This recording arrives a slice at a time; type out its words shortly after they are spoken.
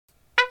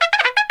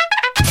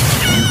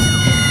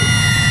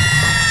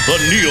The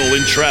Neil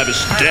and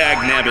Travis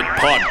Dagnabbit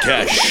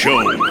Podcast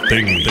Show.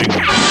 Ding, ding.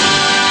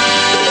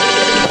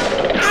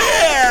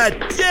 Yeah,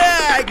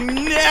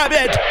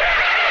 Dagnabbit!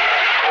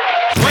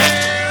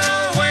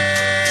 Well,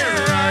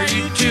 where are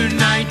you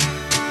tonight?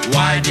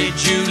 Why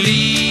did you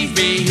leave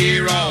me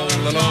here all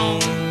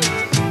alone?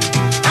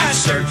 I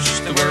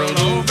searched the world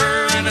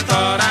over and I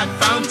thought I'd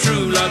found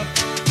true love.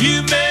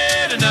 You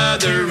met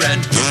another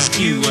and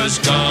you was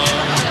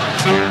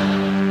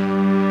gone.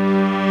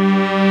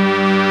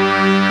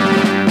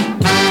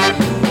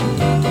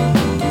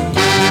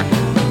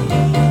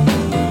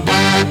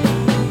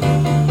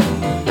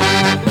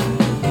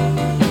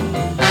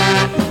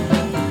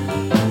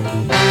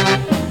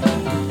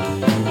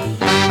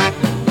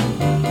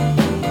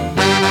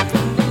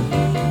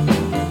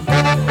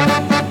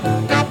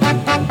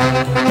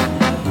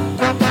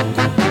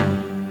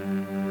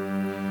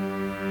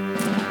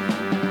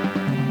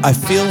 I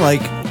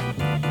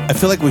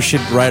feel like we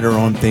should write our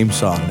own theme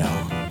song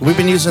now. We've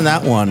been using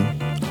that one,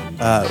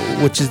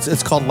 which is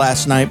it's called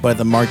 "Last Night" by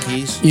the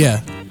Marquis.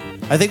 Yeah.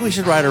 I think we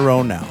should write our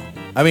own now.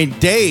 I mean,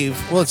 Dave.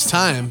 Well, it's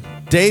time.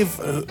 Dave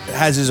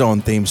has his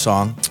own theme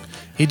song.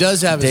 He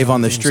does have his Dave own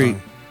on the theme Street.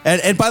 song.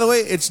 And by the way,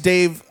 it's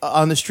Dave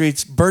on the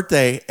Street's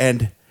birthday,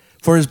 and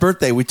for his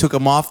birthday, we took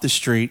him off the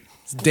street.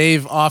 It's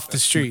Dave off the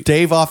street.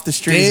 Dave off the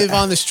street. Dave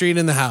on the street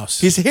in the house.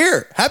 He's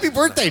here. Happy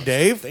birthday,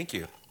 Dave. Thank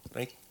you.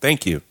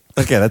 Thank you.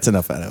 Okay, that's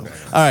enough out of him.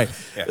 All right.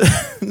 Yeah.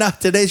 Now,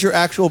 today's your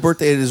actual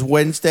birthday. It is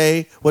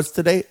Wednesday. What's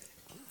the date?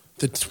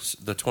 The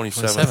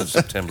 27th of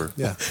September.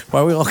 Yeah.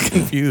 Why are we all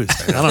confused?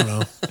 I don't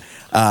know.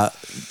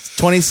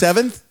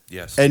 27th?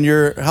 Yes. And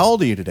how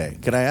old are you today?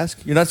 Can I ask?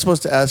 You're not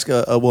supposed to ask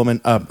a woman,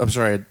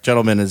 a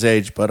gentleman his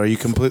age, but are you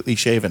completely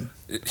shaven?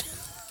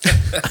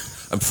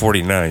 I'm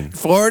 49.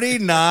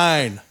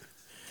 49.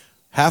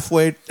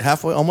 Halfway,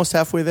 almost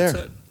halfway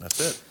there. That's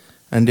it.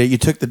 And you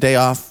took the day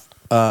off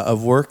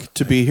of work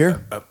to be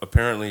here?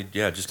 Apparently,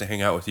 yeah, just to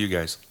hang out with you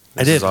guys.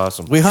 This I did. is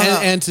awesome. We hung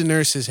out. And to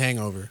nurse his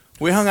hangover.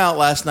 We hung out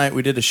last night.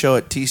 We did a show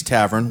at T's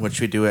Tavern, which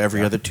we do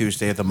every other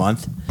Tuesday of the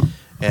month.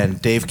 And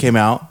Dave came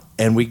out,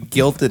 and we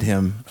guilted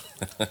him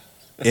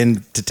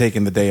into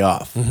taking the day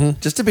off.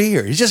 Just to be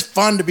here. He's just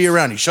fun to be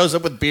around. He shows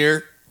up with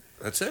beer.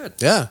 That's it.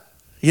 Yeah.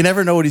 You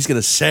never know what he's going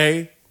to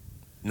say.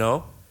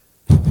 No?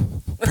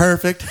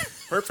 Perfect.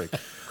 Perfect.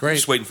 Great.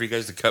 Just waiting for you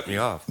guys to cut me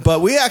off.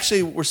 But we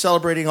actually were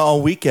celebrating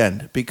all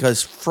weekend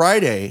because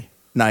Friday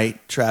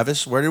night,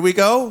 Travis, where did we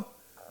go?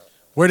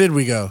 Where did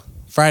we go?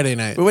 Friday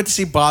night. We went to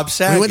see Bob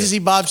Saget. We went to see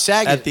Bob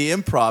Saget. At the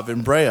Improv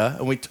in Brea,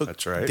 and we took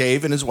That's right.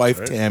 Dave and his wife,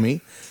 That's right.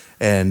 Tammy,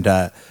 and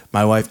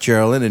my wife,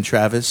 Geraldine, and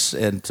Travis,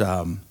 and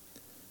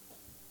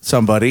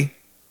somebody.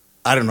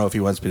 I don't know if he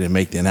wants me to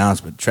make the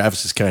announcement.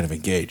 Travis is kind of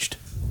engaged.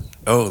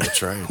 Oh,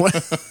 that's right.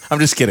 I'm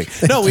just kidding.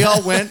 No, we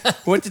all went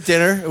to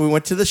dinner, and we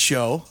went to the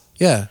show,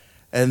 Yeah.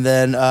 and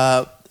then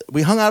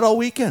we hung out all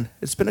weekend.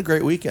 It's been a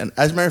great weekend.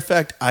 As a matter of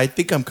fact, I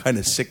think I'm kind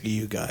of sick of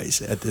you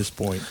guys at this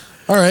point.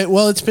 All right.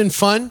 Well, it's been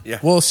fun. Yeah.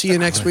 We'll see you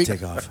next I'm gonna week.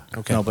 Take off.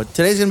 Okay. No, but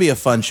today's gonna be a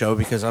fun show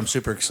because I'm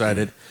super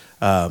excited.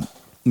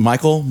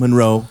 Michael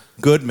Monroe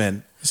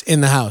Goodman, It's in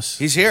the house.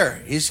 he's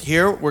here. He's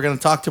here. We're gonna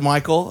talk to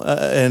Michael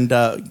and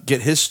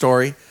get his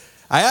story.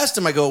 I asked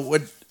him. I go,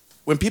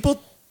 when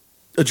people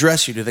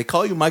address you, do they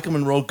call you Michael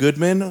Monroe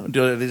Goodman?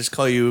 Do they just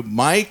call you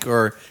Mike?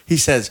 Or he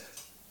says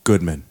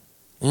Goodman.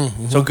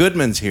 Mm-hmm. So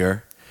Goodman's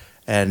here,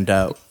 and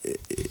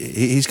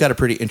he's got a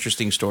pretty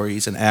interesting story.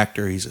 He's an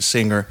actor. He's a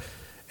singer.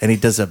 And he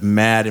does a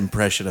mad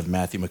impression of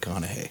Matthew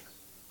McConaughey.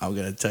 I'm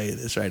going to tell you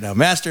this right now.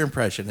 Master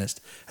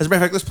impressionist. As a matter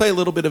of fact, let's play a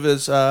little bit of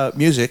his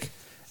music,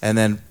 and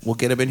then we'll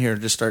get him in here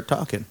and just start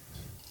talking.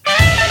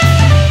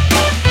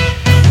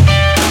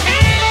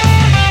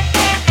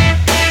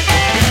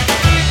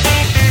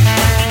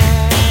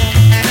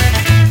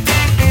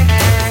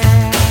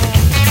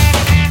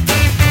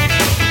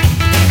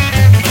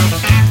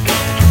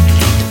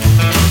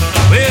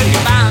 Well, you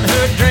find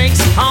her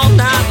drinks all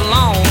night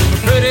long.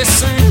 Pretty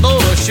soon, boy,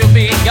 she'll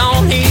be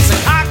gone. He's a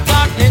cock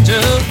block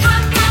ninja.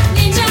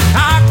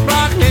 Cock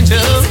block ninja.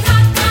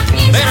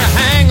 Better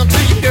hang on to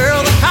your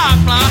girl. The cock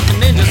block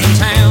ninjas in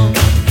town.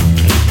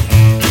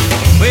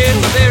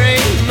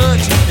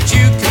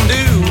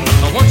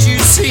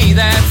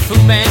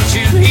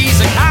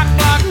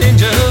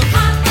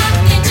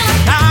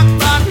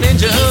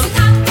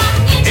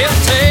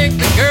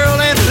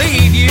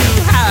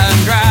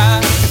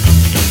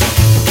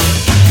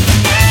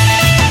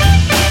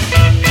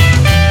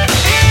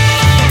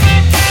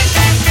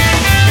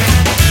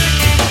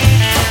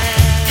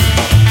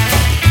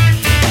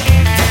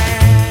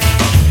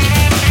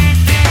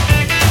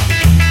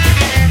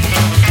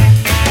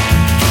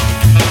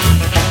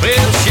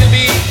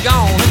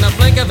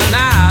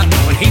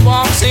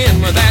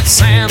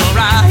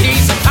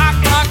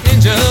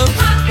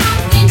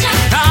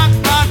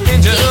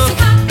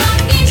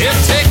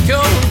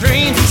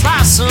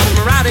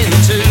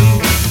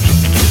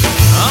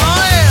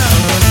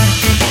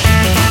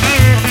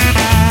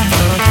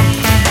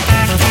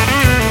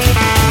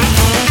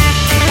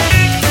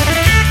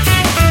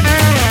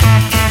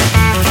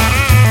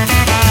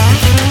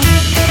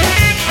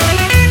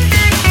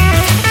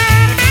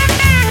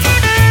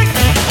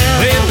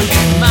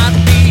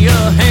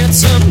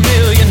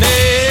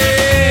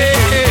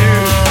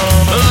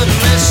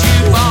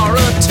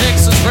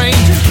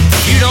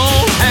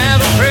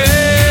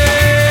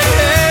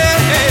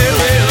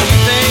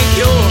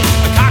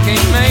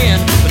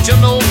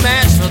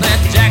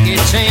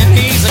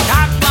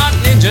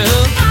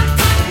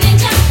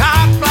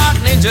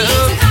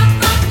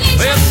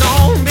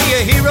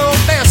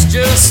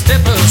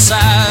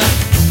 side.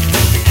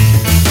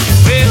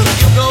 Well,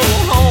 you go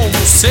home,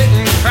 sit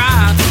and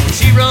cry.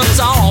 She runs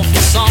off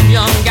with some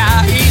young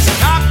guy. He's a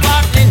cock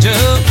block ninja.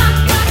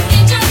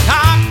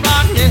 Cock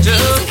block ninja.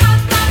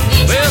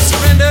 Well,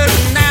 surrender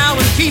now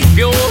and keep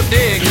your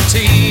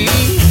dignity.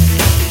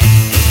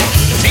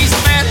 She's a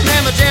fat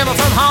mamma jamma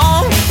from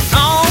home,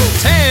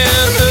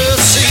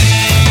 Tennessee.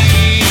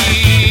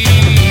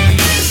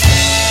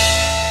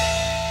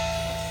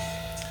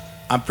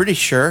 I'm pretty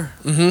sure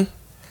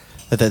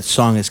that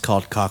song is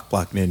called Cock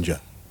Block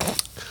Ninja.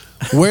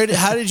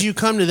 How did you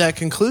come to that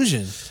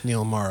conclusion,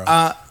 Neil Morrow?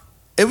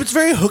 It was a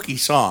very hooky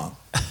song,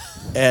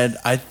 and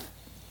I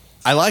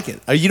like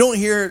it. You don't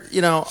hear,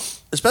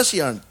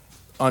 especially on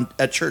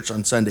at church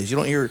on Sundays, you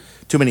don't hear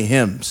too many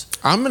hymns.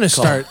 I'm gonna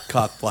start.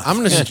 Cock Block.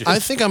 I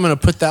think I'm gonna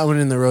put that one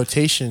in the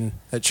rotation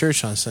at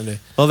church on Sunday.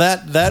 Well,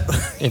 that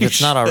If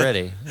it's not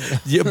already.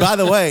 Yeah, by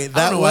the way, I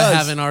don't know why I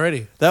haven't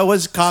already. That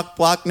was Cock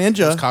Block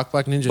Ninja. Cock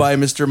Block Ninja by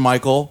Mr.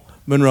 Michael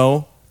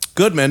Monroe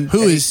Goodman,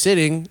 who is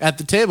sitting at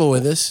the table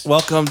with us.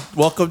 Welcome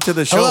to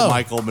the show, Hello.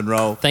 Michael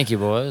Monroe. Thank you,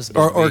 boys.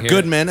 Or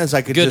Goodman, as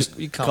I could just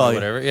you call me you.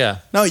 whatever. Yeah.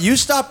 No, you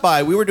stopped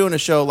by. We were doing a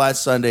show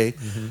last Sunday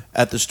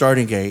at the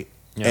starting gate,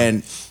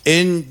 and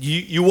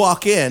you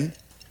walk in.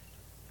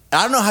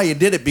 I don't know how you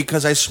did it,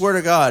 because I swear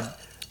to God,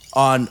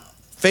 on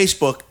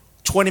Facebook,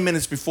 20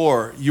 minutes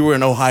before, you were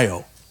in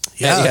Ohio.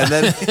 Yeah. And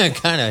then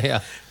Kind of, yeah.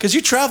 because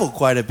you travel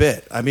quite a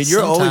bit. I mean,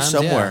 you're always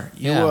Sometimes, somewhere.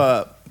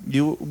 yeah.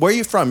 Where are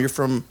you from? You're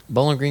from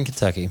Bowling Green,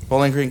 Kentucky.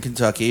 Bowling Green,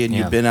 Kentucky, and Yeah.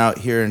 you've been out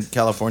here in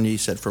California, you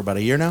said, for about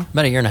a year now?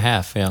 About a year and a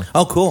half, yeah.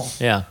 Oh, cool.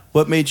 Yeah.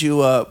 What made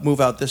you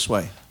move out this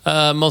way?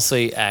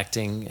 Mostly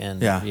acting,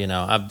 and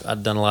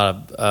I've done a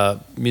lot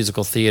of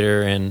musical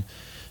theater in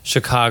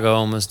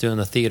Chicago. I was doing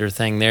the theater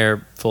thing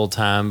there full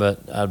time, but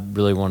I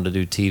really wanted to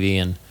do TV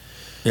and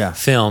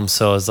film,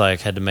 so I was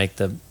like, had to make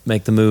the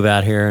move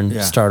out here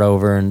and start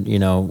over, and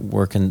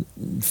work and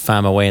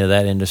find my way into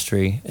that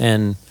industry.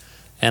 And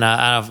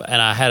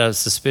I had a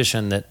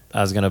suspicion that I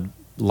was gonna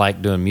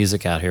like doing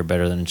music out here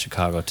better than in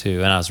Chicago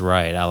too, and I was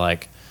right. I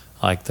like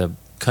the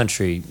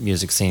country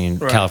music scene in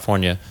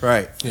California.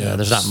 Right. Yeah.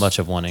 There's not much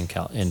of one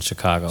in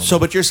Chicago. So,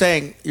 but you're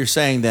saying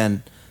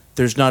then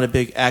there's not a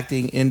big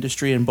acting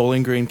industry in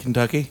Bowling Green,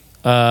 Kentucky?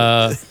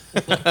 Not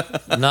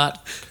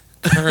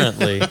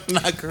currently.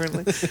 Not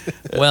currently.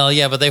 Well,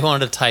 yeah, but they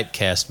wanted to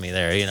typecast me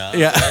there.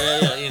 Yeah.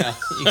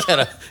 You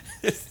gotta.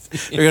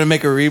 They're gonna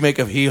make a remake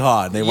of Hee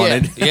Haw. And they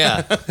wanted.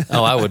 Yeah.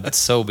 Oh, I would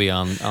so be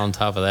on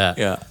top of that.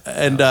 Yeah.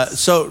 And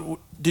so,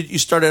 did you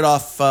started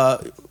off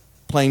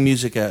playing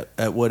music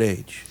at what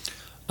age?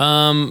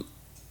 I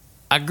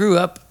grew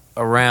up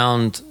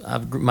around.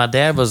 My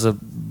dad was a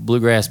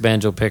bluegrass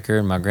banjo picker,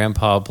 and my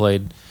grandpa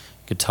played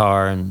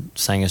guitar and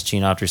sang us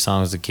Gene Autry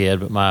songs as a kid.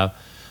 But my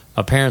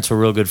parents were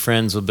real good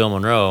friends with Bill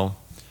Monroe,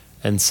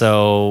 and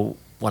so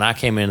when I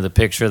came into the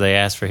picture, they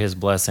asked for his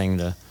blessing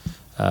to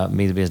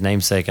me to be his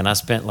namesake. And I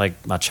spent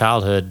like my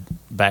childhood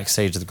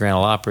backstage at the Grand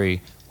Ole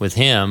Opry with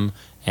him,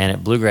 and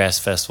at bluegrass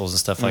festivals and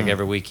stuff like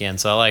every weekend.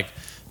 So I like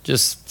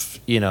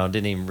just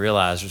didn't even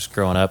realize just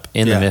growing up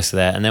in the midst of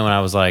that. And then when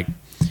I was like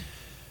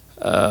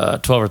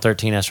 12 or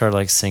 13, I started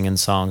like singing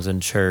songs in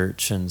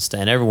church, and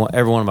every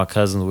one of my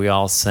cousins, we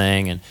all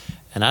sang,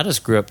 and I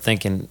just grew up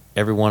thinking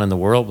everyone in the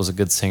world was a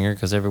good singer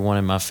because everyone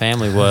in my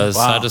family was.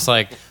 Wow. So I just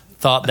like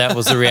thought that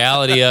was the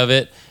reality of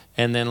it.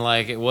 And then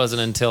like it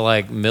wasn't until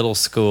like middle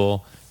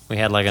school we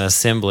had like an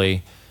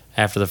assembly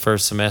after the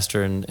first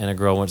semester, and a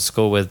girl I went to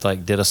school with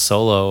like did a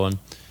solo,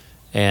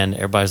 and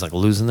everybody's like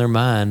losing their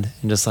mind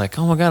and just like,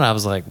 oh my God. I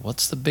was like,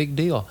 what's the big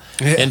deal?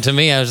 Yeah. And to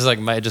me, I was just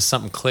like, just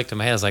something clicked in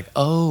my head. I was like,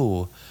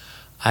 oh,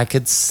 I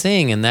could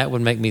sing, and that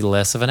would make me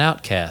less of an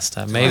outcast.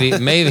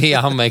 Maybe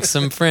I'll make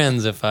some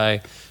friends if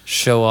I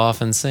show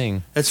off and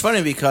sing. It's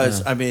funny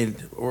because I mean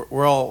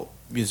we're all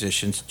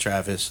musicians.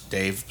 Travis,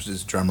 Dave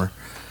is drummer,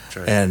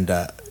 Right. and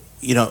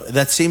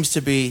that seems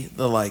to be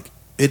the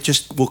it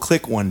just will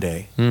click one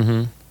day.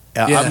 Mm-hmm.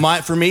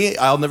 For me,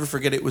 I'll never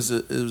forget. It was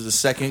the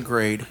second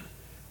grade,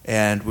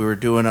 and we were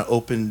doing an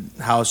open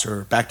house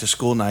or back to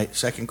school night,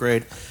 second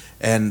grade,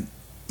 and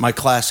my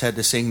class had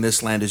to sing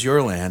 "This Land Is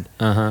Your Land,"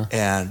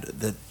 and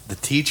the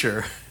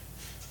teacher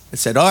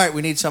said, "All right,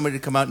 we need somebody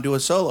to come out and do a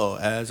solo."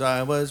 As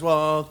I was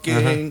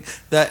walking,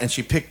 and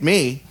she picked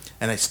me,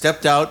 and I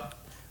stepped out.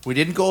 We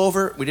didn't go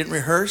over. We didn't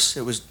rehearse.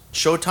 It was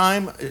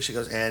showtime. She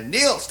goes, "And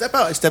Neil, step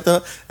out." I stepped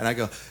out, and I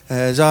go,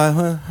 "As I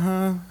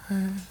was,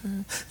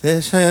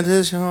 this hand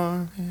is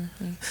your."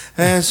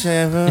 I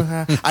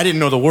didn't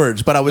know the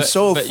words, but I was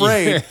so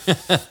afraid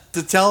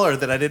to tell her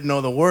that I didn't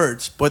know the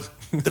words. But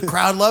the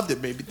crowd loved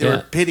it. Maybe they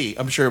were pity.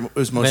 I'm sure it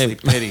was mostly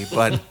pity.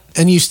 But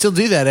And you still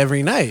do that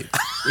every night.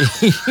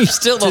 You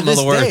still don't know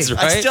the words,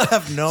 right? I still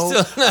have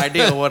no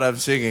idea what I'm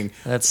singing.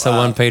 That's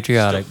so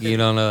unpatriotic. You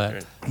don't know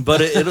that.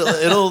 But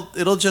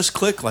it'll just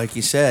click, like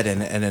you said,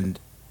 and then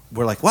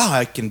we're like, wow,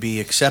 I can be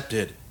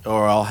accepted,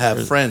 or I'll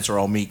have friends, or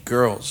I'll meet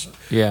girls,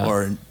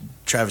 or in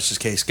Travis's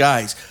case,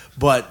 guys.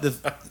 But the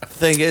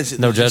thing is,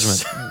 no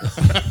judgment.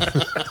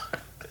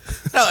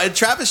 No, and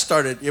Travis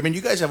started. I mean,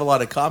 you guys have a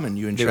lot in common,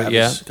 you and Yeah.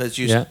 Travis, because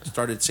you Yeah.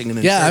 started singing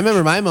in Yeah, church. I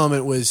remember my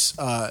moment was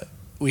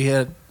we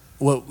had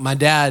my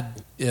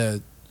dad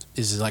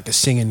is like a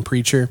singing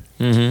preacher,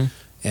 and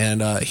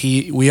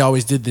we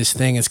always did this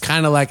thing. It's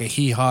kind of like a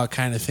hee haw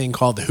kind of thing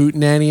called the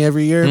Hootenanny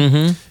every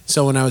year.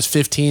 So when I was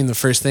 15, the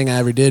first thing I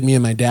ever did, me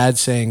and my dad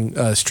sang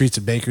 "Streets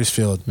of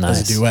Bakersfield"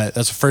 Nice. as a duet.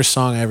 That's the first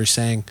song I ever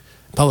sang in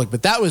public.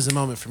 But that was the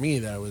moment for me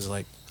that I was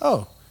like,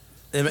 oh.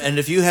 And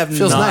if you have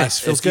Feels not, nice,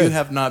 feels if you good.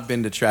 have not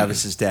been to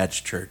Travis's dad's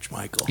church,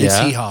 Michael, It's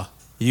Yeah. hee haw.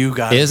 you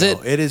got Is it?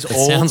 It is It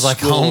old. sounds like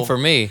school. home for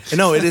me.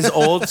 No, it is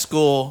old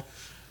school.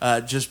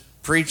 Just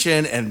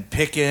preaching and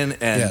picking,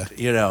 and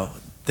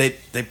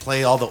they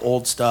play all the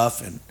old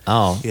stuff, and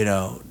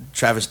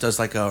Travis does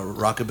like a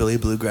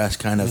rockabilly bluegrass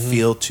kind of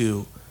feel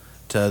to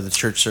the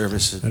church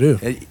service. I do.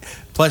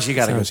 Plus, you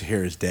got to go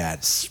hear his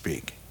dad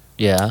speak.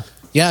 Yeah.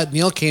 Yeah,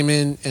 Neil came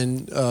in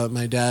and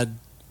my dad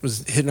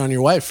was hitting on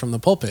your wife from the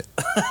pulpit.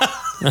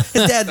 His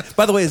dad,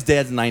 by the way, his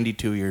dad's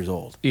 92 years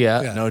old.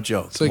 Yeah. No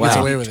joke. So he gets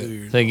Wow. away with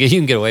it. So you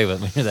can get away with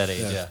it when you're that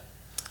age. Yeah.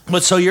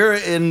 But so you're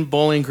in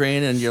Bowling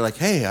Green, and you're like,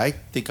 "Hey, I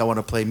think I want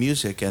to play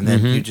music," and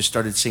then you just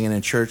started singing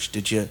in church.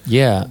 Did you?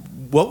 Yeah.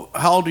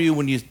 How old were you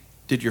when you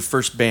did your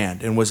first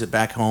band, and was it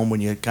back home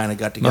when you kind of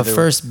got My together?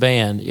 first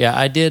band. Yeah,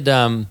 I did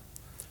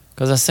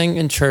because I sang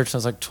in church when I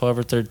was like 12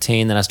 or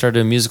 13. Then I started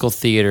doing musical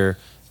theater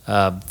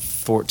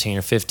 14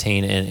 or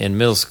 15 in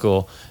middle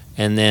school.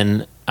 And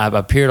then I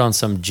appeared on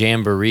some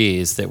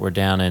jamborees that were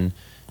down in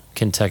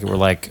Kentucky. Were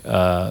like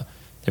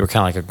they were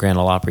kind of like a Grand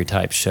Ole Opry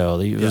type show.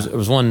 It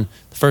was one.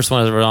 The first one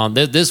I was ever on.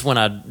 This one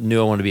I knew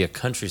I wanted to be a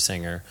country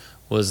singer.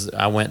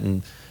 I went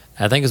and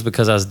I think it was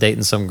because I was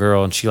dating some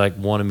girl and she like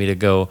wanted me to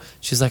go.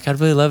 She's like, I'd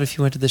really love if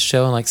you went to this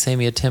show and like sang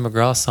me a Tim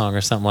McGraw song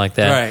or something like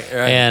that.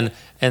 Right.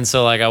 And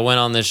so like I went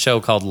on this show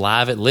called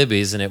Live at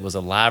Libby's, and it was a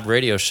live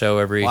radio show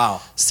every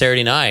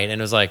Saturday night, and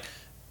it was like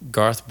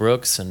Garth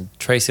Brooks and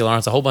Tracy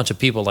Lawrence, a whole bunch of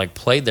people like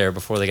played there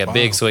before they got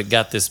big. So it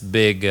got this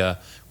big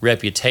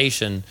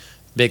reputation,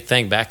 big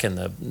thing back in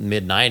the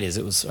mid 90s.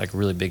 It was like a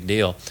really big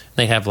deal.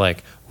 They'd have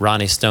like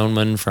Ronnie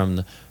Stoneman from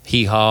the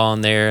Hee Haw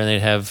on there, and they'd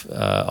have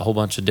a whole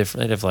bunch of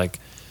different. They'd have like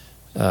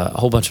a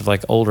whole bunch of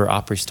like older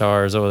Opry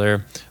stars over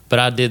there. But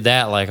I did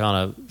that like on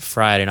a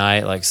Friday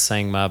night, like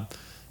sang my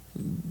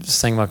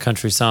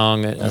country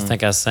song. I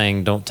think I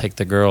sang "Don't Take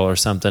the Girl" or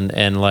something,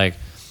 and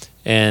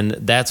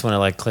that's when it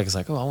like clicked. It's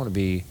like, oh, I want to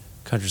be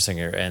a country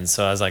singer. And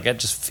so I was like, that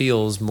just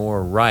feels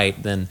more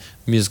right than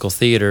musical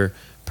theater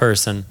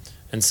person.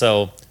 And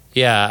so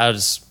yeah, I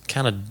just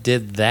kind of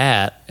did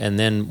that. And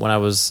then when I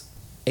was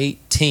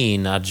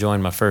 18, I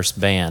joined my first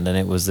band, and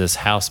it was this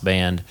house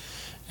band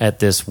at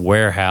this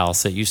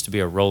warehouse. It used to be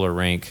a roller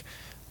rink.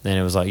 Then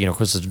it was like, of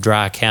course, it's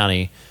Dry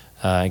County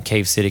in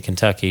Cave City,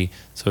 Kentucky.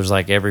 So it was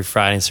like every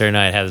Friday and Saturday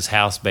night, I had this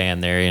house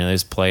band there. They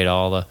just played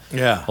all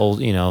the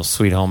old,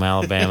 Sweet Home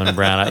Alabama and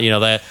Brown,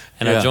 that.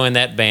 And I joined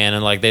that band,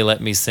 and like they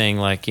let me sing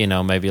like,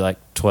 maybe like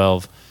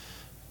 12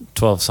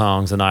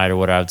 songs a night or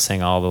whatever. I would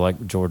sing all the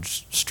like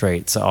George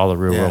Straits, all the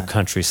real world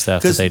country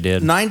stuff that they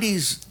did.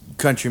 90s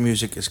country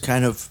music is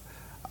kind of.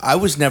 I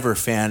was never a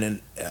fan,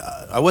 and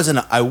I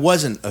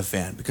wasn't a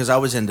fan because I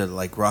was into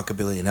like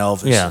rockabilly and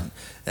Elvis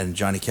and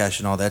Johnny Cash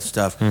and all that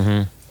stuff.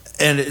 Mm-hmm.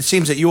 And it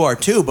seems that you are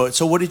too. But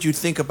so, what did you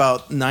think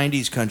about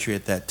 '90s country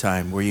at that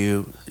time? Were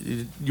you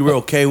were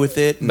okay with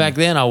it? Back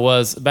then, I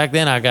was. Back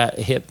then, I got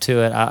hip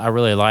to it. I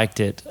really liked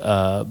it.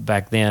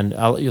 Back then,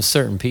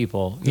 certain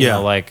people,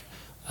 like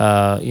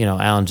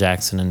Alan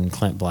Jackson and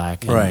Clint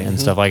Black, and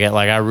stuff like that.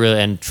 Like I really,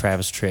 and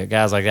Travis Tritt,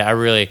 guys like that.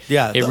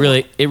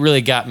 It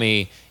really got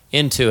me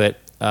into it.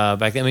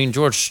 Back then, I mean,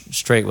 George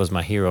Strait was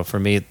my hero for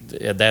me.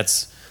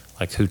 That's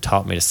like who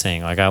taught me to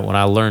sing. Like when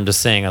I learned to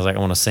sing, I was like, I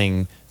want to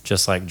sing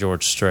just like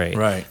George Strait.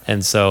 Right.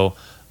 And so,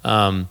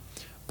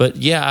 but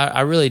yeah,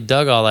 I really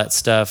dug all that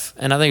stuff.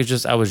 And I think it's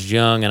just I was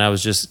young and I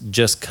was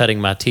just cutting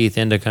my teeth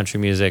into country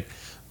music.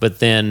 But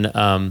then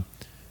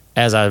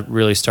as I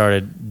really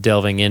started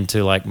delving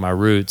into like my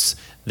roots,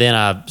 then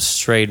I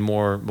strayed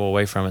more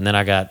away from it. And then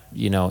I got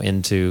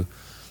into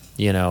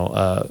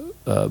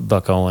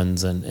Buck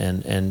Owens and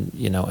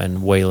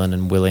Waylon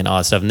and Willie and all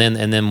that stuff. And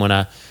then when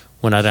I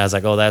was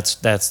like, oh,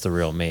 that's the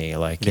real me.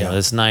 Like,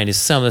 this 90s,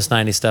 some of this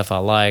 90s stuff I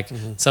like.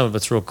 Mm-hmm. Some of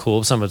it's real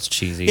cool. Some of it's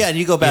cheesy. Yeah, and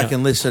you go back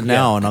and listen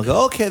now, and I'll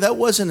go, okay, that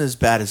wasn't as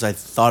bad as I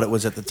thought it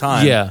was at the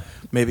time. Yeah.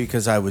 Maybe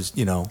because I was,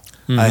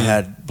 I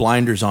had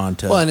blinders on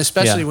to. Well, and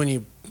especially when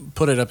you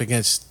put it up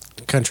against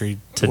country,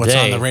 what's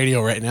Today. on the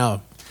radio right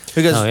now.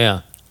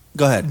 Because,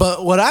 go ahead.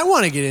 But what I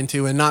want to get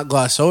into and not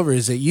gloss over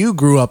is that you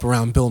grew up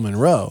around Bill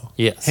Monroe.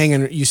 Yes.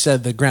 You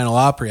said the Grand Ole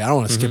Opry. I don't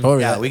want to skip over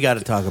that. Yeah, we got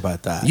to talk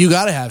about that. You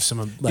got to have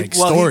some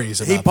stories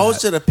about that. He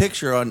posted a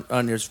picture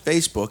on your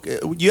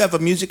Facebook. You have a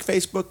music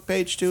Facebook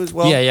page too as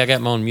well? Yeah, I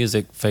got my own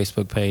music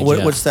Facebook page.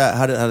 What's that?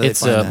 How do they it's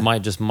find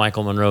that? just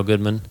Michael Monroe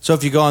Goodman. So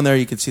if you go on there,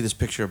 you can see this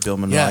picture of Bill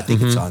Monroe. Yeah. I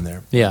think it's on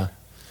there. Yeah.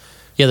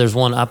 Yeah, there's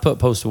one. I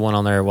posted one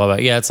on there a while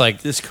back. Yeah, it's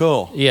like It's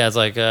cool. Yeah, it's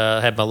like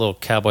I had my little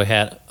cowboy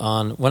hat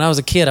on. When I was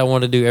a kid, I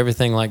wanted to do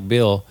everything like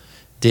Bill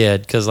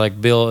did because like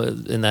Bill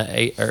in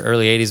the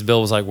early 80s,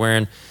 Bill was like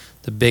wearing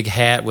the big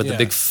hat with the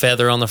big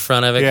feather on the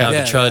front of it, kind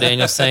of like Charlie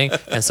Daniels thing.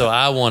 And so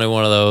I wanted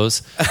one of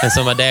those. And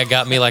so my dad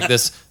got me like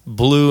this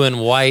blue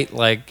and white,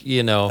 like,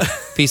 you know,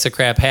 piece of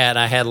crap hat. And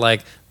I had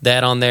like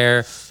that on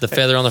there, the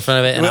feather on the front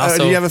of it. And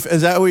also, do you have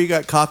is that where you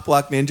got Cock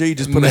Block Ninja? You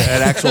just put an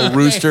actual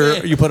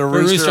rooster. You put a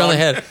rooster on the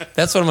head.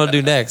 That's what I'm gonna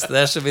do next.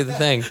 That should be the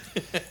thing.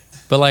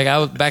 But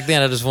like back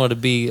then, I just wanted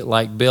to be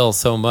like Bill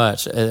so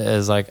much.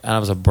 As like I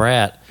was a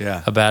brat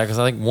about it, because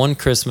I think one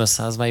Christmas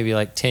I was maybe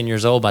like 10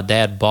 years old. My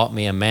dad bought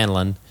me a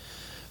mandolin,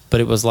 but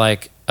it was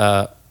like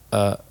an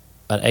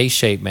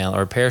A-shaped mandolin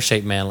or a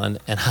pear-shaped mandolin,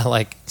 and I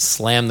like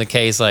slammed the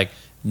case like,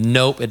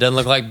 nope, it doesn't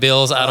look like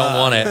Bill's. I don't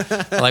want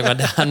it. Like my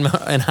dad,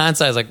 in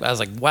hindsight, I was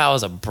like, wow, I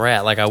was a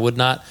brat. Like I would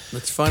not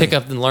pick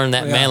up and learn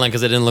that mandolin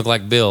because it didn't look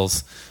like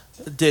Bill's.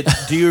 Do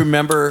you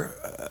remember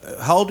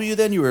how old were you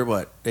then? You were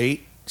what,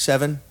 8,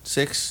 7,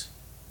 6?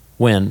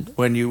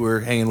 When you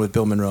were hanging with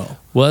Bill Monroe?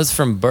 Was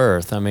from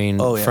birth. I mean,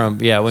 we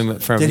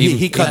went from.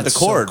 He cut the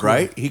cord, so cool.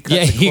 Right? He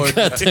cut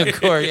the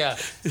cord. Yeah,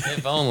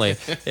 if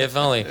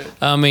only.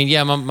 I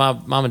mean, my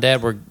mom and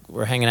dad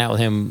were hanging out with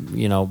him,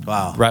 you know,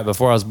 right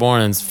before I was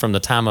born, and from the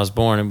time I was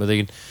born,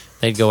 and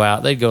they'd go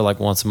out. They'd go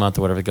like once a month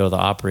or whatever to go to the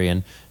Opry,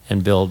 and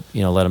Bill,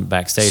 you know, let them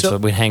backstage. So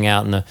we'd hang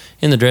out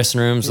in the dressing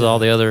rooms with all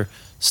the other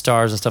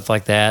stars and stuff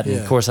like that. And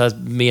of course,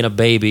 me and a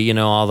baby, you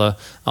know,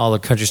 all the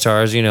country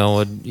stars, you know,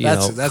 would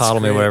coddle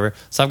me or whatever.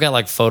 So I've got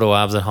like photo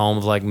albums at home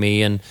of like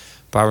me and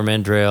Barbara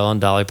Mandrell and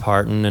Dolly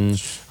Parton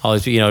and all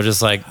these, you know,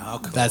 just like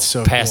that's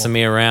so passing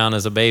me around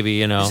as a baby,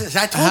 you know.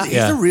 I told you,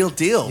 he's the real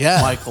deal,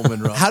 Michael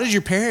Monroe. How did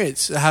your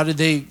parents? How did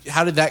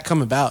that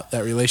come about?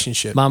 That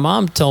relationship? My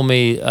mom told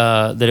me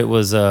that it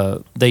was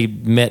they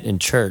met in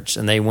church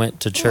and they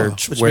went to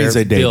church which where means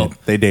they dated.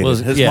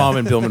 His mom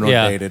and Bill Monroe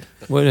dated.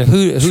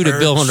 Who did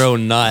Bill Monroe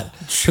not?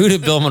 Who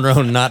did Bill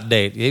Monroe not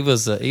date? He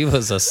was a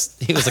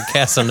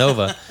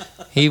Casanova.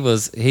 He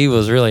was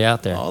really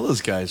out there. All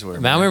those guys were. I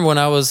remember when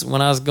I was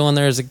going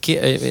there as a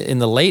kid in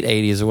the late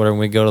 80s or whatever, when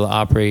we go to the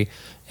Opry,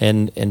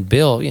 and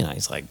Bill, you know,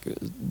 he's like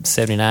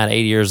 79,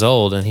 80 years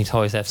old, and he'd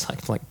always have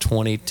like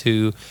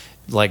 22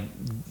 like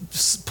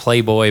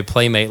Playboy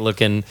playmate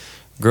looking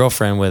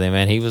girlfriend with him,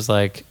 and he was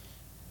like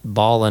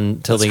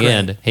balling till the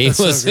end. That's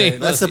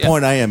the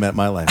point I am at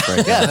my life right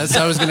now. Yeah, that's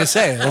what I was gonna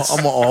say.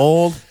 I'm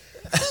old.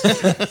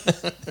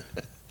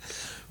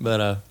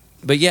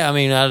 But yeah, I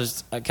mean,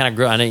 I kind of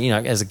grew. You know,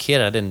 as a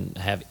kid, I didn't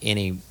have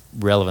any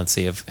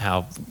relevancy of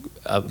how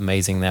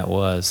amazing that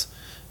was.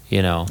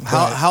 You know,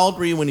 how old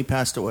were you when he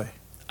passed away?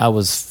 I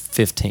was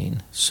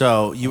 15.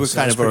 So you were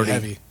kind of already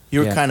heavy. You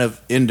were kind of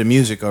into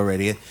music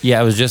already. Yeah,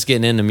 I was just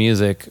getting into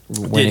music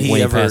when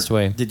he passed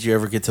away. Did you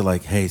ever get to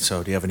like, hey,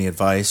 so do you have any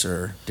advice,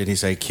 or did he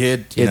say,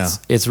 kid?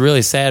 It's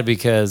really sad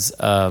because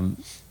I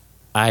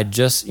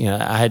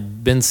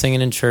had been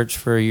singing in church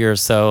for a year or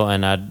so,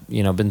 and I'd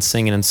been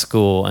singing in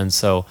school, and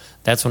so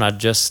that's when I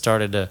just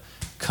started to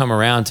come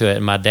around to it.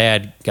 And my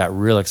dad got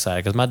real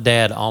excited because my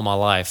dad, all my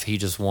life, he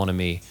just wanted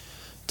me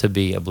to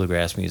be a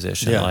bluegrass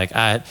musician. Yeah. Like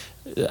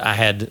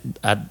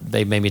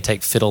they made me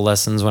take fiddle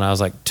lessons when I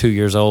was like 2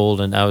 years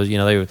old, and I was,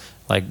 they were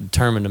like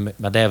determined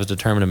my dad was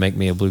determined to make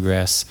me a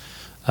bluegrass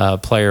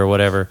player or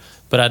whatever.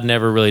 But I'd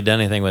never really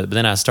done anything with it. But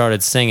then I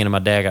started singing, and my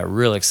dad got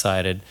real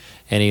excited.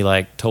 And he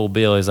like told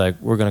Bill, he's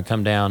like, we're going to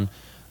come down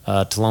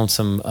to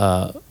Lonesome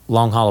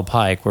Long Hollow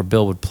Pike, where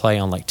Bill would play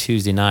on like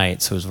Tuesday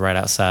night. So it was right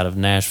outside of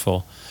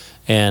Nashville.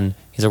 And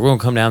he's like, we're going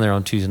to come down there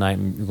on Tuesday night,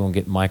 and we're going to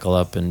get Michael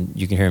up, and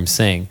you can hear him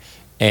sing.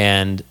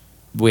 And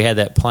we had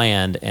that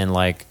planned, and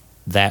like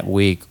that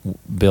week,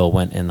 Bill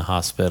went in the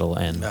hospital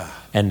and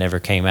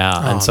never came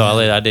out. And so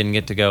I didn't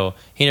get to go.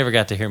 He never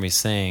got to hear me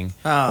sing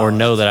or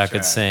know that I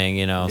could sing,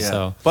 Yeah.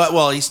 So.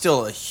 But he's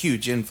still a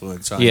huge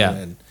influence on you.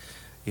 And,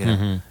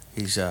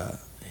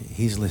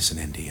 he's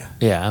listening to you.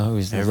 Yeah,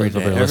 every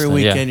day. Every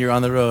weekend you're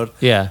on the road.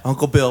 Yeah,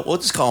 Uncle Bill. We'll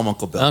just call him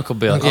Uncle Bill. Uncle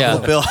Bill. Uncle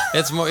Bill.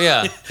 It's more.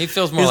 Yeah, he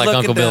feels more like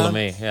Uncle Bill to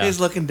me. Yeah. He's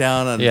looking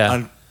down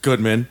on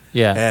Goodman.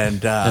 Yeah, and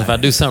if I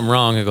do something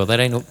wrong, I go, that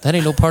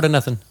ain't no part of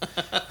nothing.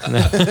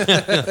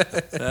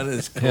 That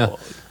is cool.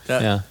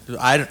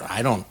 I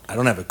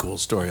don't have a cool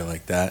story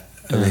like that.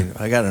 I mean,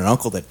 I got an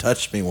uncle that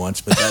touched me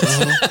once, but that's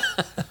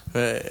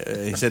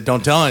he said,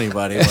 "Don't tell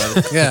anybody."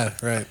 Yeah,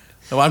 right.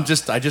 So I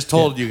just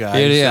told you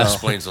guys. Yeah. So.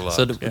 Explains a lot.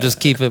 So just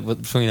keep it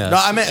between us. No,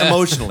 I meant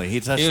emotionally. He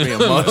touched me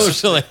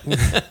emotionally.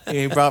 Emotionally.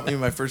 He brought me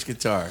my first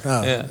guitar.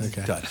 Oh, yeah.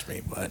 Okay. Touched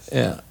me, but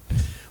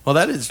Well,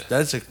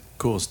 that's a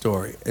cool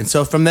story. And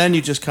so from then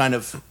you just kind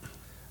of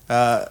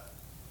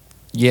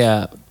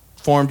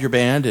formed your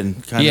band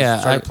and kind of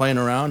started playing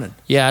around. And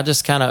I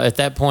just kind of at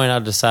that point I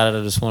decided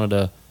I just wanted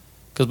to.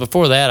 Because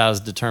before that, I was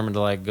determined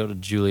to like go to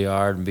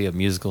Juilliard and be a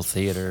musical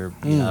theater.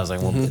 I was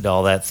like, well,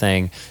 all that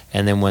thing.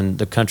 And then when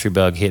the country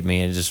bug hit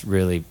me, it just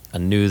really, I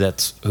knew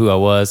that's who I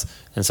was.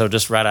 And so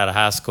just right out of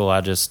high school,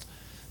 I just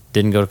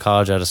didn't go to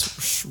college. I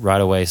just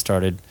right away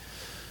started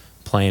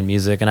playing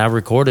music. And I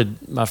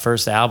recorded my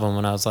first album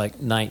when I was like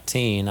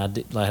 19. I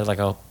had like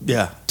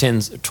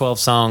 12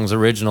 songs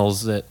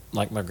originals that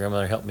like my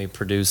grandmother helped me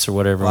produce or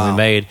whatever we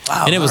made.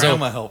 Wow, and it was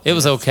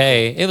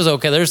okay. It was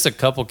okay. There's a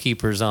couple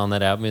keepers on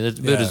that album. It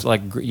was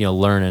like,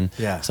 learning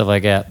stuff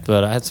like that.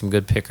 But I had some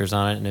good pickers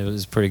on it, and it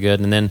was pretty good.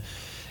 And then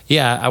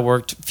I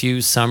worked a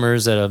few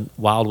summers at a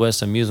Wild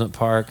West amusement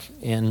park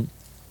in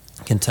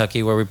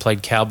Kentucky where we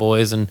played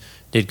cowboys and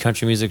did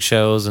country music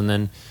shows. And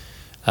then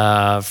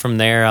from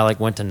there, I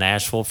went to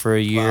Nashville for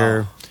a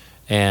year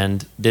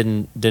and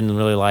didn't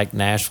really like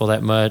Nashville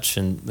that much.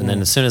 And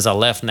then as soon as I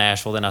left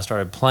Nashville, then I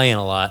started playing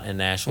a lot in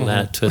Nashville down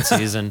at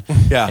Tootsie's and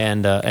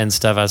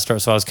stuff.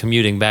 So I was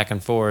commuting back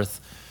and forth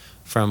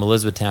from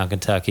Elizabethtown,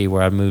 Kentucky,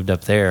 where I moved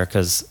up there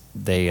because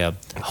a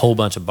whole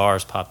bunch of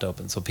bars popped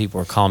open. So people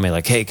were calling me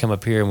like, "Hey, come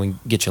up here and we can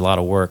get you a lot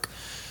of work."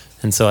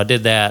 And so I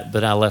did that,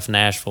 but I left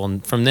Nashville.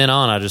 And from then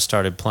on, I just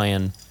started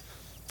playing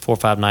 4 or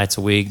 5 nights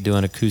a week,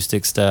 doing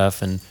acoustic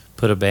stuff, and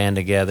put a band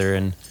together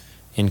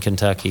in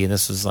Kentucky. And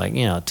this was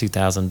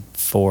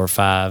 2004 or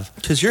 5.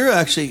 Because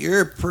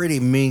you're a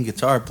pretty mean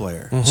guitar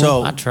player.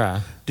 So I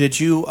try. Did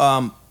you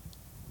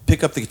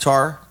pick up the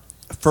guitar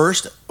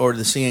first, or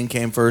the singing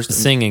came first? The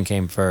singing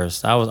came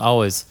first. I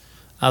always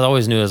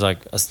knew it was like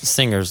a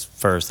singer's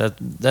first.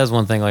 That's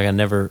one thing I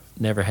never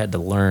had to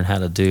learn how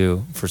to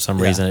do for some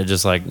reason. It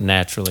just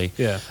naturally.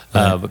 Yeah.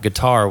 But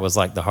guitar was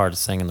the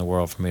hardest thing in the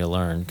world for me to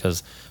learn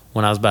because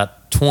when I was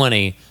about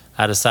 20,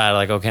 I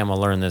decided okay, I'm gonna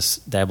learn this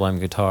dabbling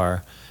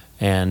guitar,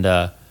 and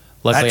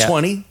luckily at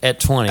 20. At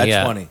 20,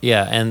 at 20.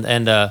 Yeah,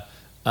 and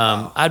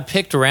I'd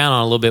picked around on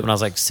it a little bit when I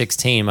was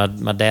 16. My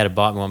dad had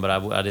bought me one, but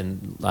I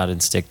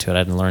didn't stick to it.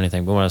 I didn't learn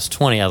anything. But when I was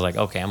 20, I was like,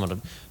 okay, I'm gonna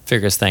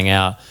figure this thing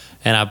out.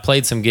 And I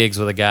played some gigs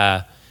with a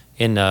guy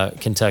in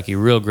Kentucky,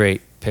 real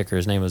great picker.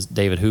 His name was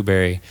David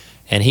Huberry,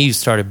 and he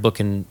started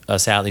booking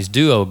us out these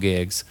duo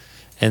gigs.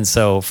 And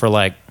so for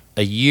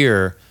a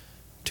year,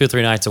 2 or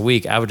 3 nights a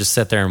week, I would just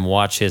sit there and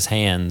watch his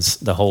hands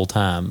the whole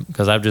time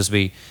because I'd just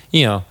be,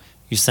 you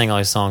sing all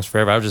these songs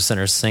forever. I was just sitting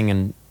there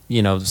singing,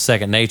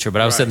 second nature,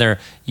 but I was sitting there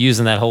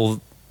using that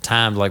whole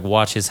time to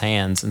watch his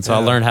hands. And so I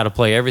learned how to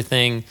play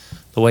everything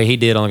the way he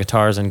did on the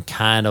guitars and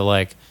kind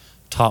of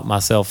taught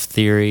myself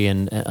theory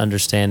and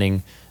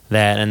understanding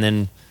that. And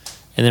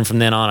then from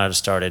then on, I just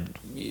started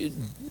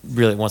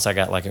really, once I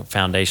got a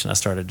foundation, I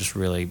started just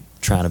really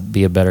trying to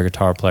be a better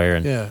guitar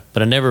player.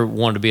 But I never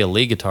wanted to be a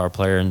lead guitar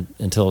player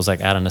until it was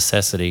out of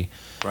necessity.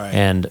 Right.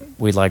 And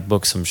we'd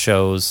book some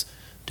shows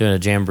doing a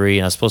jamboree,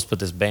 and I was supposed to put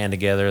this band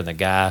together, and the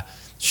guy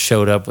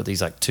showed up with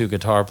these 2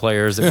 guitar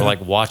players that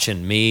were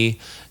watching me.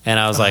 And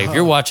I was like, if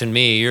you're watching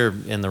me, you're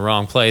in the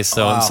wrong place.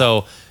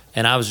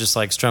 And I was just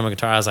strumming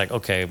guitar. I was like,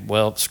 okay,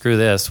 well, screw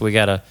this. We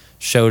got a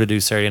show to do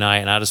Saturday night.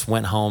 And I just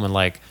went home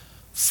and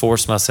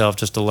forced myself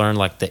just to learn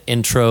the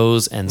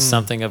intros and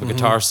something of a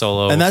guitar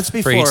solo and that's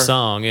before, for each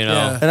song,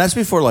 And that's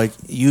before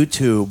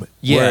YouTube,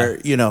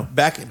 where,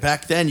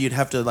 back then you'd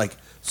have to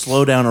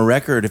slow down a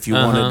record if you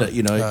wanted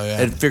to,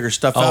 and figure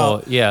stuff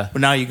out. Yeah. But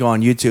now you go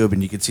on YouTube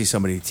and you can see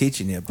somebody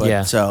teaching you.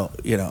 But so,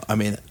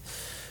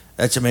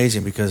 that's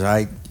amazing because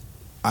I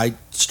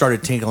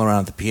started tinkling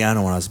around the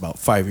piano when I was about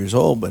 5 years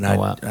old, but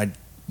I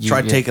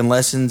tried taking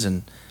lessons,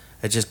 and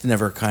it just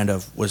never kind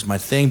of was my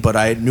thing. But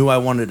I knew I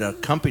wanted to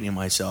accompany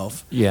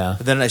myself. Yeah.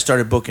 But then I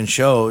started booking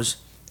shows,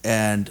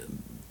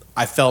 and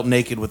I felt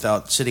naked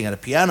without sitting at a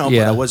piano, but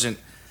I wasn't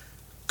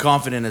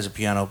confident as a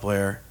piano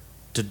player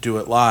to do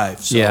it live.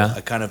 So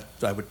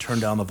I would turn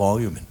down the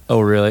volume and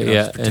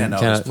just pretend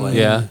I was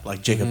playing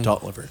like Jacob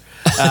Totliver.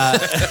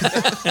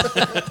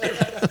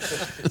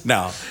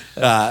 No,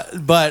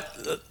 but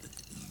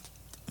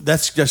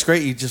that's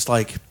great. You just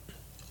I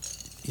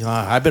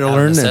better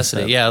learn this.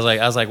 Yeah,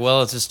 I was like,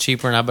 well, it's just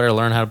cheaper, and I better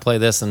learn how to play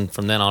this. And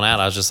from then on out,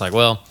 I was just like,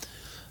 well,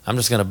 I'm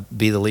just gonna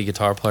be the lead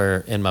guitar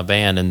player in my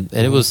band, and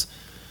it was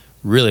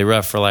really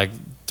rough for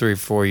 3 or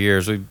 4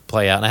 years. We'd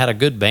play out, and I had a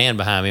good band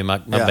behind me. My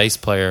bass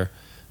player,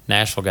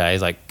 Nashville guy,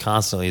 he's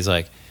constantly, he's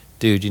like,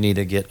 dude, you need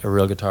to get a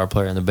real guitar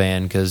player in the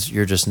band because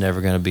you're just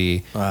never going to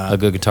be a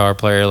good guitar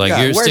player.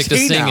 You stick to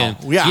singing.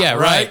 Yeah,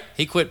 right.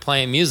 He quit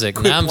playing music,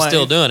 and I'm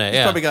still doing it.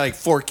 He's probably got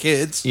 4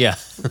 kids. Yeah.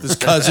 With his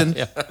cousin.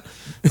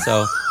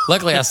 So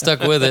luckily I stuck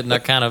with it, and I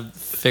kind of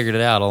figured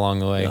it out along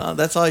the way.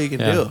 That's all you can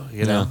do,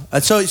 you know.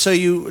 And so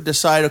you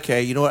decide,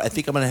 okay, you know what, I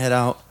think I'm going to head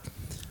out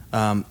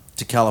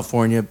to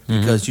California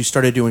because you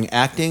started doing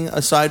acting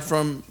aside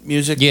from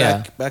music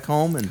back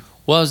home. And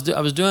well,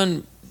 I was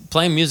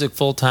playing music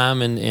full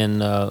time in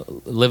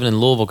living in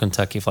Louisville,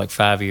 Kentucky for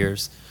 5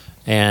 years,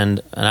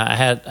 and I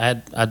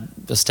had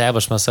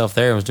established myself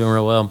there and was doing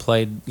real well and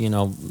played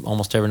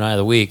almost every night of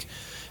the week,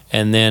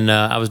 and then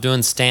I was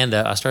doing stand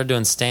up. I started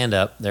doing stand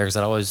up there because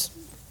I always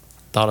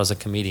thought I was a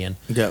comedian.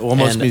 Yeah, well,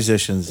 most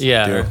musicians do.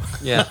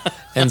 Yeah.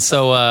 And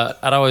so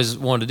I'd always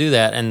wanted to do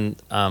that, and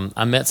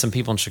I met some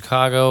people in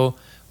Chicago,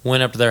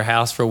 went up to their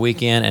house for a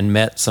weekend and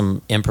met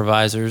some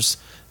improvisers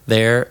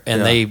there,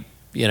 and they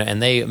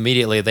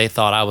immediately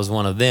thought I was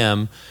one of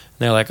them.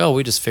 they're like, "Oh,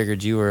 we just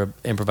figured you were an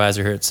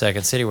improviser here at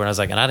Second City." When I was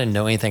like, and I didn't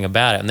know anything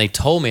about it, and they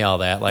told me all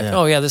that, like,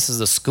 "Oh yeah, this is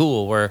the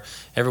school where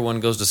everyone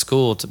goes to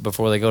school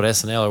before they go to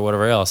SNL or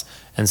whatever else."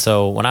 And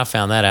so when I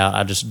found that out,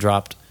 I just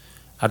dropped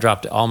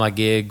all my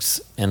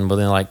gigs, and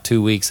within like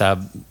 2 weeks, I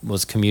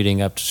was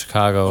commuting up to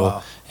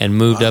Chicago and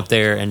moved up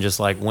there, and just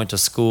like went to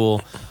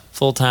school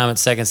full time at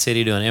Second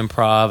City doing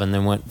improv, and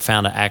then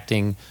found an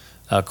acting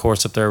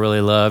course up there I really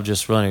loved.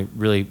 Just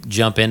really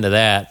jump into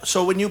that.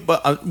 So when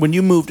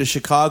you moved to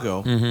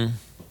Chicago,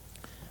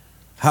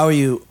 how are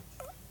you?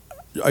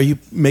 Are you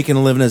making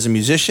a living as a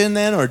musician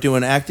then, or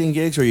doing acting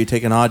gigs, or are you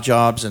taking odd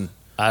jobs? And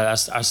I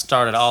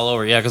started all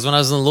over, because when I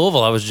was in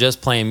Louisville, I was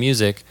just playing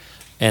music,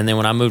 and then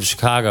when I moved to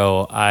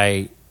Chicago,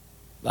 I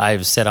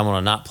said I'm going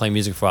to not play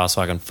music for a while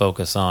so I can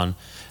focus on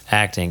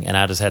acting, and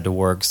I just had to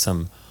work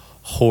some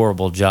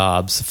horrible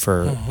jobs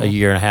for a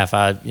year and a half.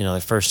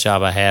 The first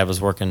job I had was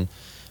working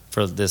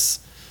for this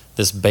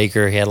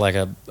baker. He had like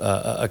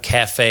a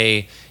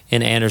cafe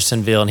in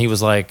Andersonville, and he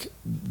was like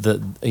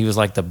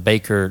the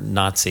baker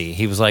Nazi.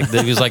 He was like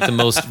the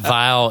most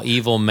vile,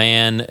 evil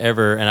man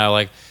ever. And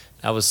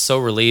I was so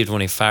relieved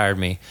when he fired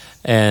me.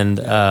 And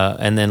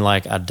then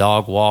like I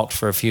dog walked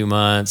for a few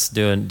months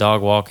doing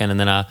dog walking, and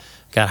then I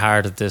got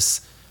hired at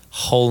this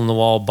hole in the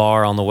wall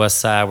bar on the west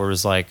side where it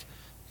was like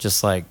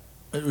just like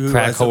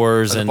crack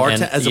whores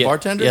as a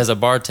bartender? Yeah, as a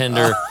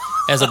bartender.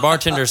 As a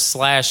bartender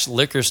 /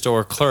 liquor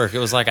store clerk. It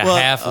was like a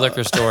half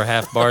liquor store,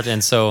 half bar.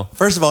 And so,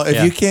 first of all,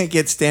 if you can't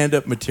get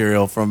stand-up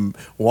material from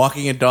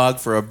walking a dog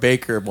for a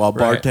baker while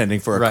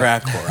bartending for a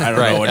crack whore, I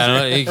don't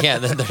know what you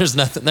can't.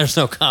 There's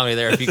no comedy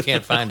there if you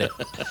can't find it.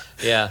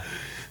 Yeah.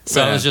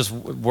 So I was just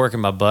working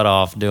my butt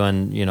off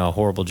doing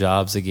horrible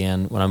jobs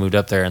again when I moved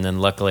up there, and then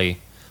luckily,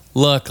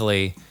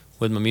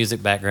 with my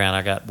music background,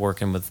 I got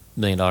working with $1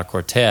 Million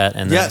Quartet,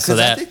 and because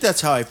I think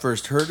that's how I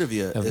first heard of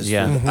you.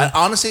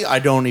 Honestly, I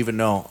don't even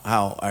know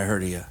how I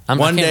heard of you.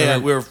 One day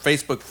we were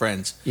Facebook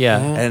friends. Yeah,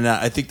 and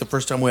I think the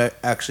first time we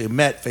actually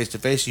met face to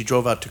face, you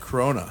drove out to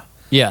Corona.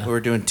 Yeah, we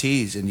were doing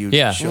teas, and you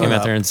came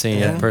out there and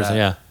seen in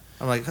person.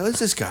 I'm like, who is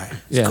this guy?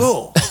 He's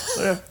cool.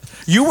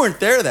 You weren't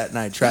there that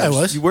night, Travis. Yeah,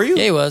 I was. Were you?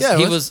 Yeah, he was. Yeah,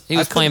 he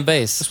was playing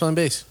bass. I was playing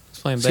bass.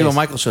 See, when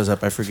Michael shows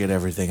up, I forget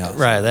everything else.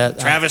 Right, that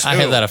Travis. I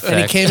have that effect.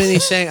 And he came in, he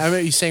sang. I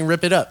remember you sang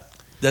 "Rip It Up."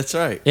 That's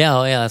right.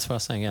 Yeah, that's what I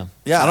was saying.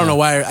 Yeah. I don't know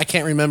why I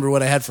can't remember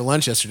what I had for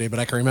lunch yesterday, but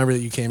I can remember that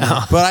you came in.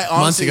 But I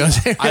honestly,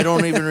 months ago. I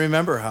don't even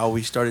remember how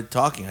we started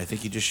talking. I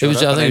think you just showed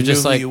up. I think it was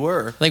just who like you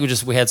were. I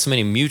think we had so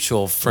many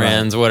mutual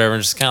friends or whatever,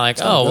 and just kind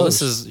of like,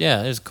 this is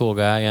there's a cool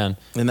guy, and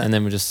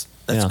then we just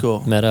cool.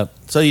 met up.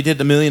 So you did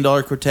the $1 Million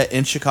Quartet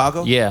in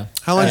Chicago? Yeah.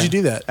 How long did you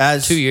do that?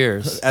 As 2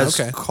 years. As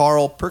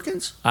Carl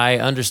Perkins? I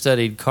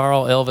understudied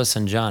Carl, Elvis,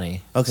 and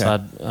Johnny. Okay. So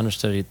I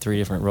understudied 3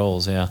 different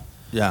roles. Yeah.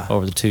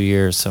 Over the 2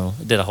 years, so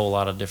I did a whole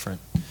lot of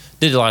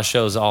did a lot of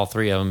shows, all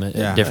 3 of them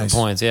at different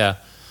points. Yeah.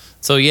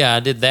 So I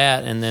did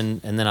that, and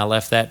then I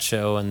left that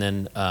show, and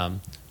then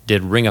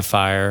did Ring of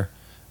Fire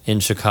in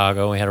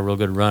Chicago. We had a real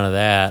good run of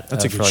that.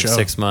 That's a good for like show.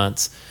 6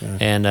 months. Yeah.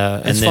 And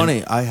it's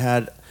funny.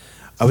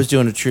 I was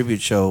doing a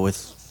tribute show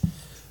with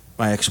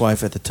my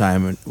ex-wife at the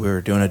time, and we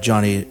were doing a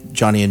Johnny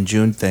and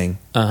June thing.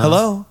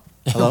 Hello.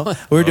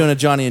 We were doing a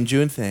Johnny and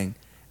June thing,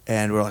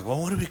 and we were like, well,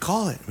 what do we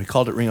call it? We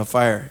called it Ring of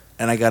Fire,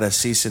 and I got a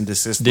cease and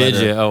desist letter.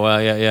 Did you? Oh, wow,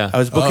 yeah. I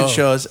was booking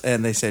shows,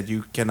 and they said,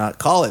 you cannot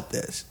call it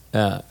this.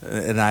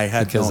 And I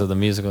had because of the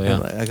musical,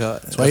 I go,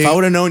 if I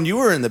would have known you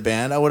were in the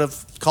band, I would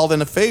have called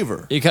in a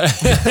favor. You got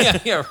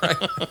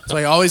right. So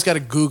I always got to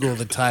Google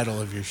the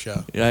title of your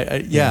show.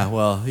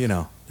 Well,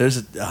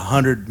 there's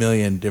 100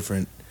 million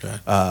different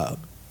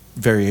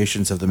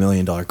variations of the $1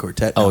 Million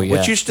Quartet. Now,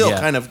 which you still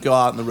kind of go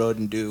out on the road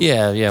and do.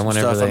 Yeah,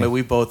 whenever stuff. I mean,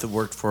 we both have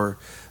worked for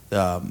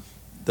that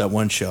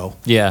one show.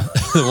 Yeah,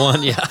 the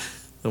one. Yeah,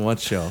 the one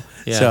show.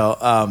 Yeah.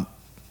 So.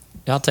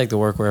 I'll take the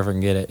work wherever I can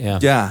get it. Yeah.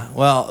 Yeah.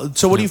 Well,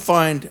 so what do you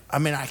find? I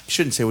mean, I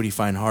shouldn't say what do you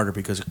find harder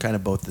because it's kind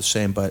of both the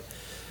same. But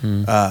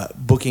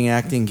booking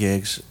acting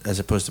gigs as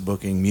opposed to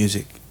booking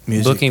music.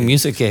 Booking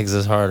music gigs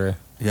is harder.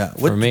 Yeah.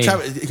 For me.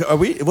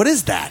 What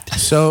is that?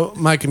 So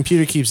my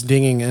computer keeps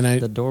dinging, and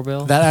the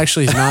doorbell. That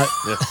actually is not.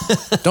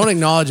 Don't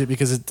acknowledge it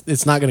because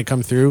it's not going to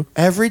come through.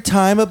 Every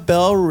time a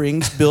bell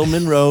rings, Bill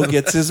Monroe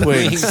gets his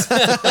wings.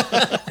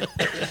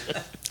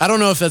 I don't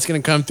know if that's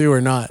going to come through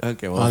or not on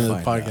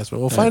the podcast, but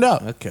we'll find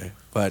out. Okay.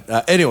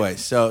 But anyway,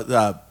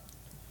 so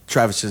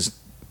Travis is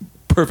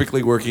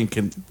perfectly working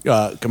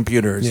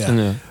computers.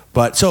 Yeah.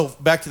 But so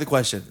back to the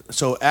question.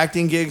 So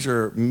acting gigs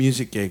or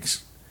music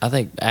gigs? I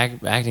think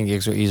acting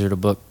gigs are easier to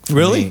book.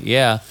 Really? Me.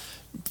 Yeah.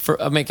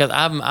 Because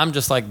I'm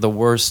just like the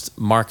worst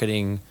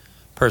marketing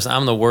person.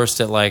 I'm the worst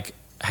at like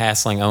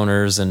hassling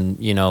owners and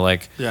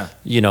like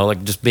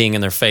just being in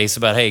their face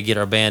about, hey, get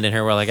our band in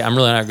here. We're like, I'm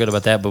really not good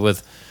about that. But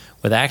with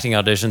acting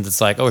auditions, it's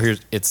like,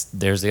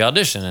 there's the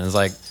audition, and it's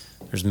like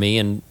there's me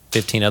and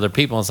 15 other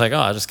people. And it's like,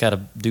 I just got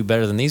to do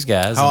better than these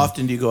guys. How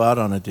often do you go out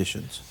on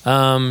auditions?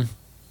 Do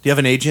you have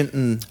an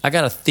agent? I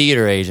got a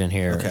theater agent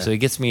here, so he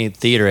gets me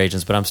theater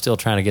agents, but I'm still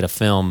trying to get a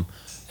film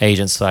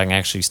agent so I can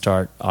actually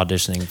start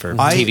auditioning for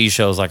TV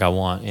shows like I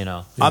want.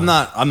 I'm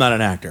not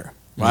an actor.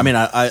 Well, I mean,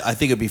 I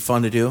think it'd be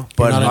fun to do, You're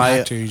but not an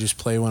actor. You just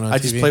play one on TV. I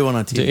just play one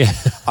on TV.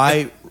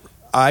 Yeah.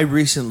 I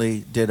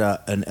recently did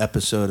an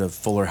episode of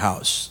Fuller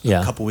House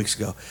a couple weeks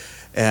ago,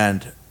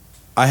 and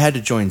I had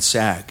to join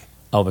SAG.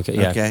 Oh, because,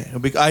 yeah.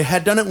 Okay, I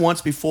had done it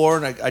once before,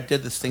 and I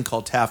did this thing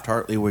called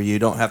Taft-Hartley, where you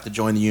don't have to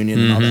join the union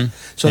and all that.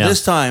 So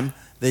this time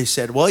they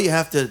said, "Well, you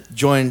have to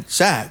join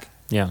SAG."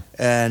 Yeah.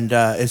 And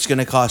it's going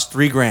to cost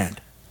 $3,000,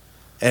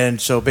 and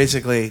so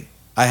basically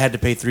I had to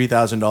pay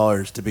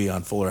 $3,000 to be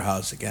on Fuller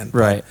House again.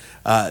 Right.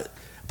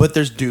 But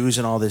there's dues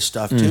and all this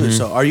stuff too.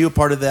 So, are you a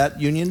part of that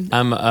union?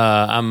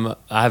 I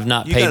have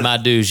not paid my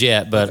dues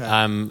yet, but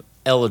I'm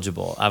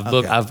eligible. I've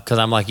booked because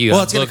I'm like you.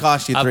 Well, it's going to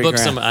cost you $3,000. I've booked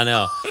some. I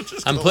know.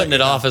 I'm putting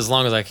it off as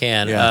long as I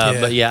can.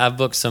 But I've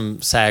booked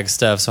some SAG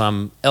stuff, so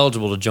I'm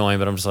eligible to join.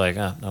 But I'm just like,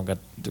 I've got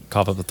to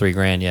cough up the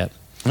 $3,000 yet.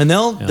 And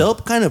they'll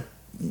kind of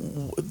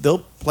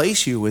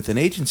place you with an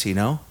agency,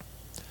 no?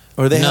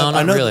 Or they have?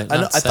 Not really.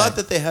 I thought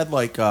that they had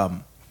like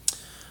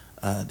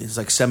these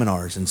like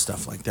seminars and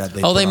stuff like that.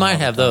 They might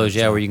have those,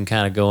 where you can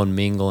kind of go and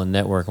mingle and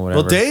network and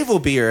whatever. Well, Dave will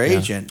be your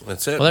agent.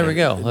 That's it. Well, there we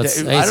go.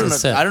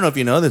 I don't know if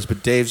you know this,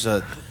 but Dave's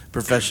a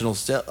professional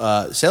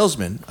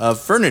salesman of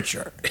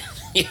furniture.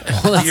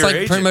 Well, that's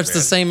like pretty much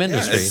the same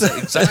industry.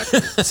 Exactly.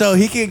 So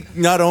he can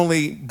not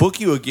only book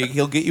you a gig,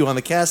 he'll get you on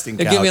the casting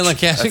couch. Get me on the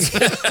casting.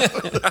 Isn't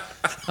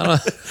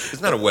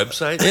that a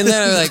website? Isn't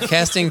that like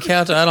casting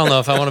couch? I don't know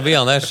if I want to be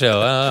on that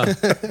show. I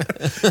don't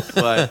know.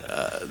 But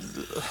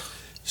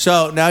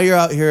so now you're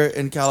out here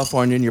in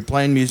California and you're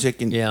playing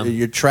music and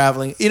you're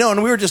traveling.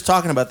 And we were just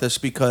talking about this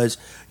because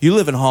you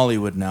live in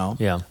Hollywood now.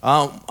 Yeah.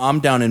 I'm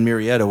down in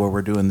Murrieta where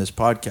we're doing this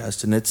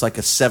podcast, and it's like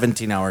a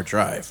 17-hour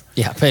drive.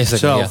 Yeah, basically.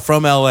 So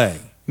from L.A.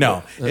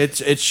 No,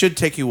 it should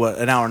take you,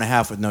 an hour and a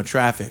half with no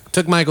traffic.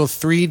 Took Michael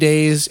 3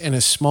 days and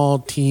a small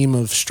team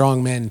of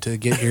strong men to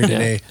get here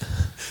today.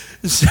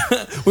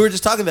 We were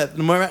just talking that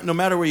no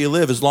matter where you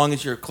live, as long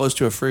as you're close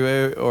to a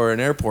freeway or an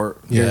airport,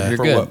 you're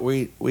for good. what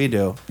we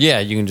do. Yeah,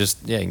 you can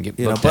just you can get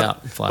booked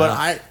out and fly but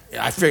out.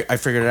 I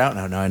figured it out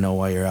now. Now I know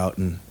why you're out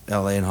in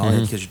L.A. and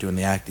Hollywood because you're doing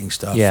the acting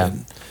stuff. Yeah,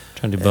 and,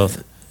 trying to do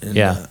both. And,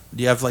 yeah.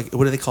 Do you have what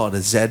do they call it?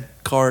 A Z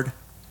card?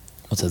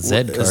 What's a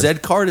Z card? A Z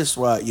card is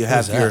what you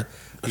have your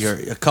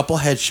a couple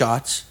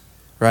headshots,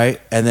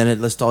 right? And then it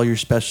lists all your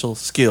special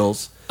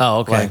skills. Oh,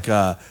 okay.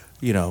 Like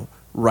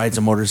rides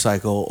a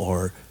motorcycle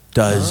or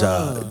does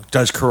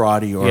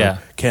karate or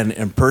can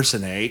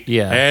impersonate.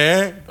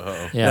 Yeah.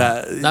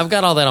 I've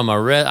got all that on my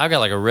I've got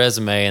like a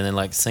resume and then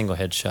like single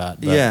headshot.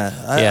 But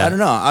I don't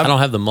know. I don't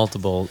have the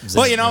multiple.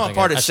 Well, I'm a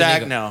part of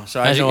SAG now,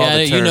 so I know all the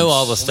terms. You know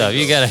all the stuff.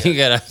 You gotta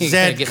Z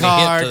get me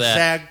card, hip to that.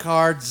 SAG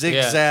card,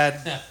 zigzag.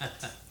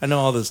 I know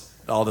all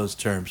those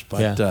terms,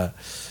 but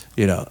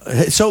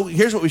So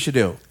here's what we should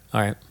do.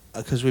 All right,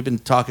 because we've been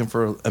talking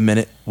for a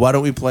minute. Why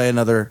don't we play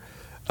another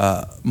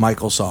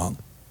Michael song?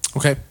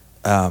 Okay.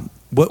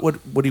 What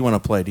do you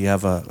want to play? Do you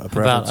have a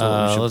preference?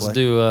 Let's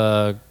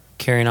do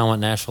 "Carrying On What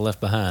Nashville Left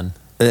Behind."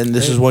 And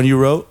this is one you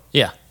wrote?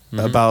 Yeah.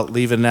 About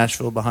leaving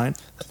Nashville behind?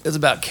 It's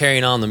about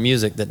carrying on the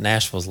music that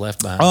Nashville's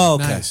left behind. Oh,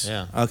 okay. Nice.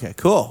 Yeah. Okay,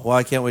 cool. Well,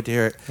 I can't wait to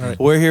hear it. Right.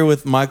 We're here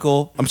with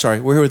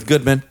we're here with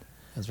Goodman.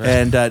 That's right.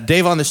 And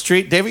Dave on the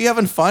street. Dave, are you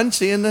having fun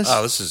seeing this?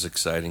 Oh, this is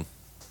exciting.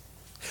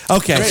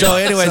 Okay, Great. so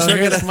anyways, we're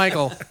here's going to...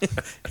 Michael.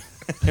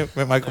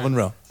 Michael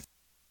Monroe.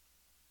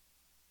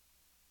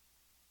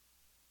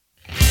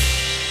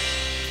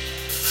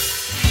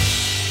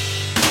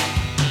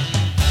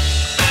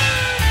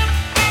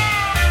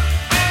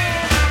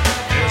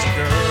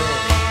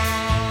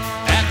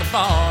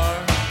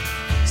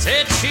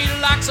 Said she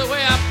likes the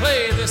way I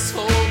play this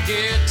old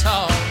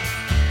guitar.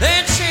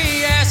 Then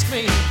she asked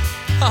me,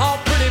 oh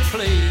pretty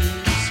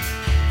please,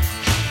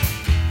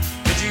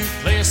 could you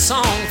play a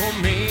song for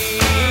me?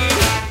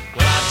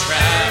 Well, I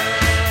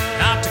tried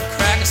not to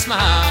crack a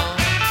smile.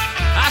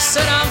 I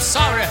said, I'm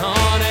sorry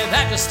honey,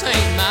 that just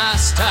ain't my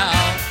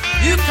style.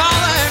 You call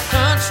that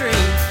country,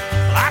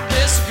 well I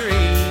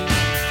disagree.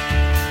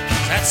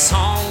 That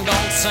song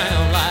don't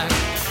sound like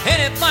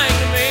anything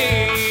to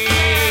me.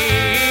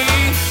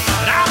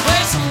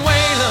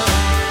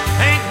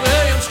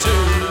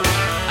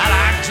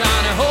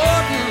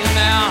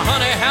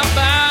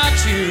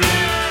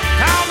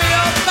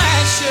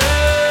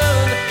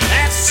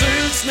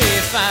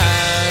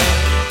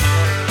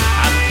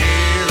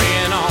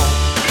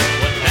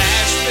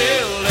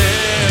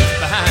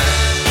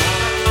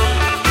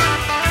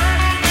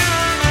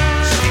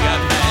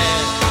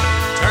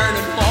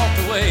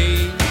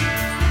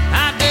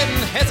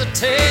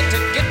 To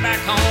get back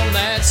on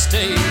that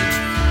stage,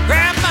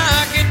 grabbed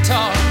my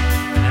guitar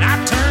and I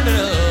turned it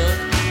up.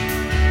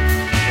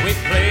 We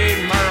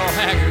played Merle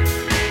Haggard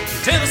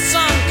till the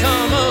sun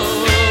come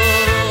up.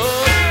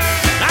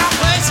 I'll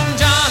play some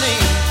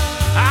Johnny,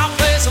 I'll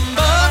play some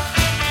Buck.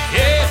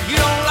 Yeah, if you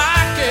don't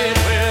like it,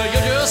 well,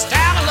 you'll just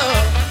have a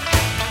look.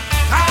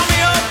 Call me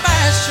old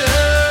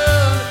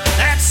fashioned,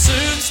 that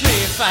suits me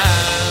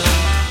fine.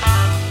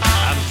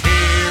 I'm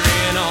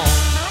carrying on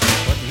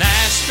what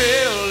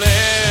Nashville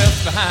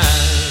left behind.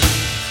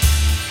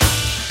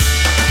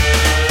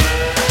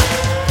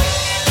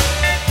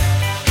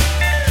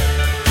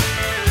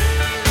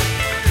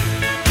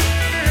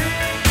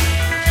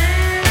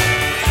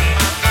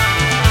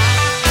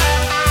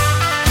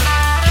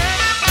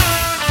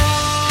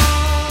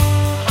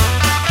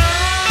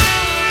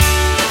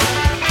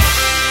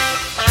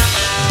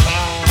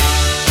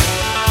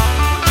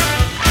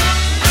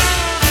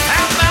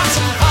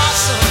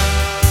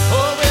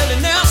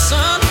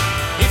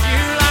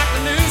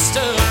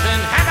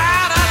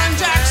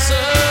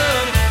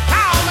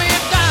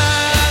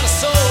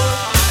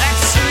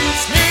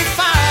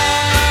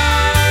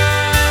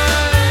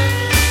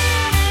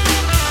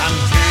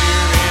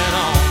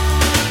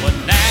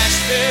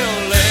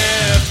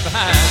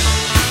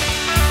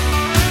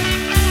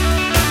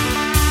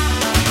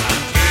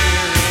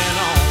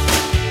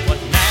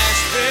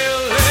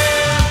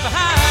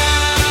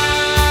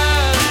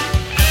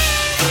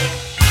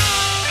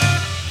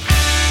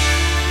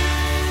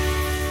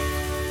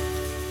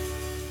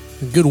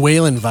 good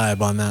Waylon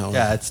vibe on that one.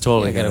 Yeah, it's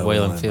totally got a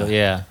Waylon feel. vibe.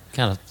 Yeah,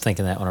 kind of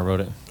thinking that when I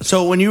wrote it.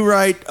 So when you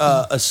write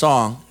a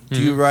song,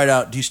 do you write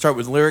out? Do you start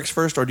with lyrics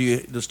first, or do you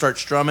just start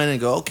strumming and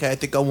go, okay, I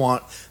think I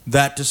want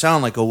that to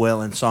sound like a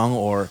Waylon song,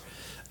 or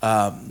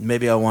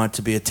maybe I want it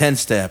to be a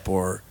 10-step,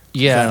 or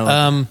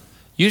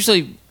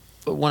usually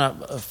when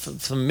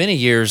for many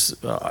years,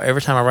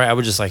 every time I write, I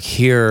would just like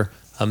hear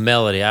a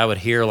melody. I would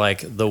hear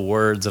like the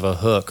words of a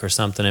hook or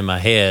something in my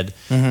head.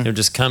 It would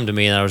just come to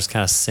me, and I would just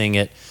kind of sing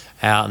it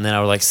out, and then I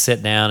would like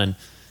sit down and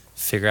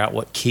figure out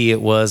what key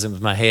it was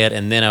in my head,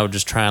 and then I would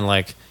just try and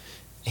like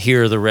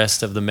hear the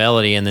rest of the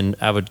melody, and then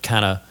I would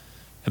kind of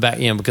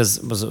because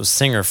it was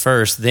singer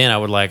first, then I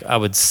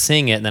would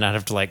sing it, and then I'd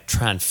have to like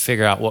try and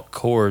figure out what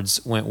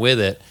chords went with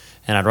it,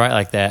 and I'd write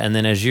like that. And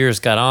then as years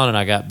got on and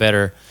I got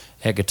better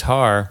at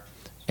guitar,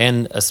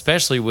 and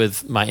especially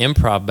with my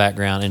improv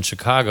background in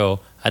Chicago,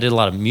 I did a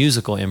lot of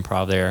musical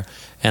improv there,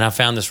 and I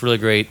found this really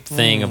great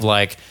thing of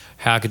like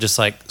how I could just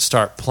like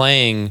start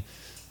playing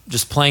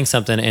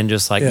something and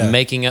just like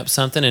making up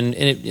something, and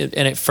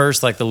at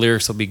first like the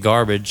lyrics will be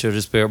garbage,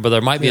 but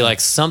there might be like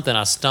something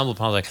I stumble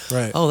upon, like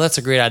oh, that's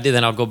a great idea,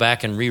 then I'll go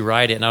back and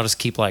rewrite it, and I'll just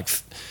keep like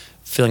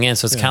filling in.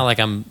 So it's kind of like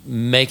I'm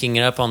making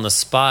it up on the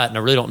spot, and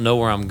I really don't know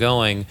where I'm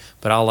going,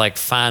 but I'll like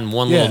find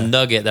one little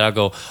nugget that I'll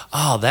go,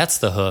 oh, that's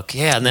the hook,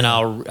 and then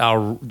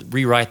I'll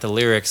rewrite the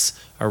lyrics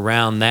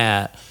around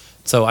that.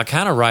 So I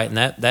kind of write in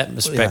that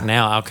respect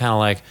now. I'll kind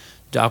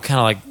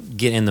of like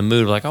get in the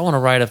mood of like, I want to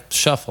write a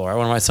shuffle, or I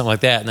want to write something like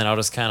that, and then I'll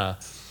just kind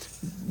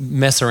of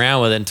mess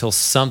around with it until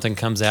something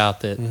comes out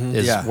that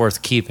is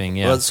worth keeping.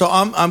 Yeah. Well, so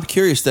I'm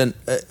curious then,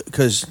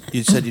 because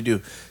you said you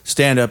do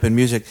stand up and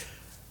music,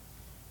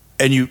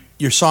 and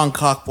your song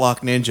Cock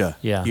Block Ninja.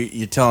 Yeah.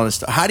 You're telling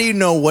us. How do you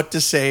know what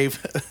to save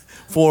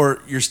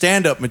for your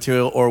stand up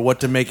material, or what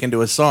to make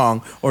into a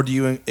song, or do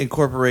you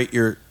incorporate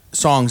your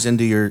songs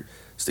into your?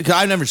 Because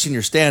I've never seen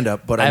your stand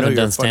up, but I know haven't you're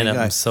done a funny stand up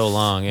guy. in so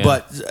long. Yeah.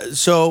 But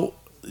so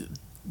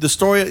the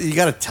story, you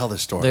got to tell the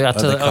story. the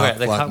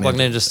Cock Block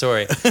Ninja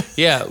story.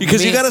 Yeah,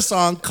 because you got a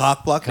song,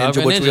 Cock Block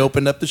Ninja, which we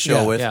opened up the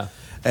show with. Yeah.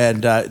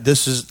 And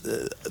this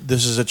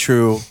is a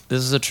true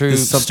story. True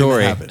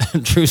story.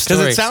 Because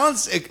it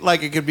sounds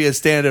like it could be a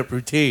stand-up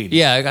routine.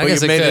 Yeah, I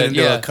guess you made it it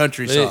into a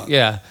country song.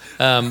 Yeah.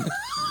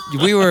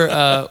 We were.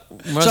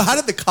 So how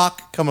did the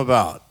cock come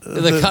about?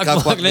 The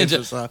Cock Block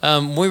Ninja.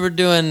 song? We were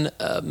doing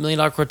 $1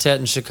 Million Quartet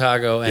in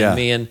Chicago, and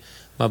me and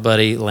my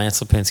buddy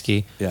Lance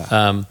Lipinski.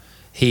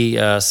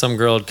 Yeah. Some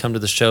girl had come to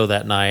the show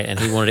that night, and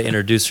he wanted to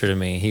introduce her to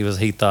me.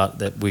 He thought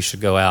that we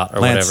should go out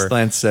or whatever.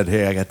 Lance said,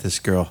 "Hey, I got this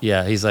girl."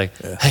 Yeah, he's like,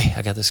 "Hey,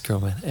 I got this girl,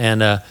 man."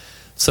 And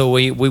so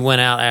we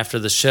went out after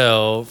the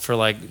show for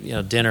like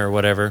dinner or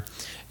whatever,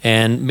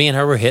 and me and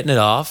her were hitting it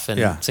off, and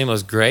it seemed it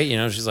was great.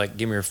 She's like,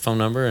 "Give me your phone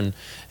number,"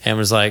 and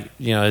was like,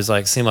 it's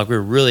like seemed like we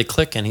were really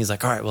clicking. He's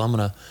like, "All right, well,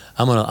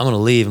 I'm gonna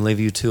leave and leave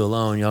you two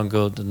alone. Y'all can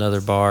go to another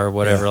bar or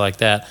whatever like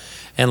that."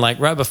 And like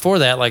right before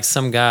that, like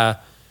some guy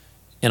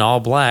in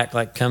all black,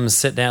 like comes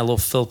sit down, a little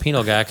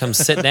Filipino guy comes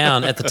sit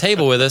down at the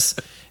table with us,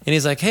 and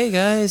he's like, "Hey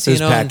guys," It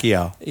was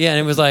Pacquiao. Yeah, and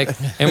it was like,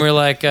 and we're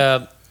like,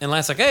 and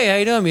Lance's like, "Hey, how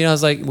you doing?" I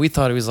was like, we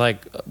thought he was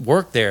like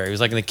work there. He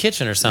was like in the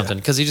kitchen or something,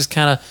 because he just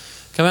kind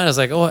of come out and was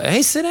like, "Oh,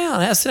 hey, sit down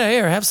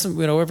here, have some,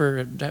 whatever,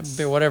 have a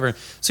beer, whatever."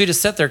 So he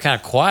just sat there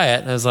kind of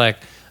quiet, and I was like,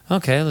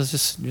 okay, let's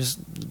just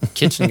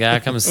kitchen guy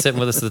come and sitting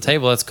with us at the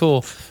table. That's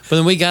cool. But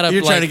then we got up.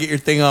 You're trying to get your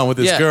thing on with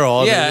this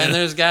girl. And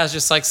there's guys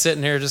just like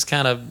sitting here, just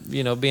kind of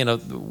being a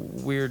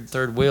weird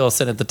third wheel,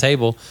 sitting at the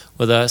table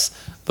with us,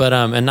 but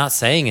and not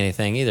saying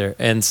anything either.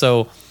 And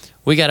so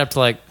we got up to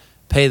like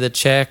pay the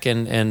check,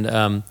 and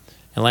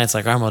Lance's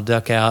like, "I'm gonna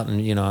duck out,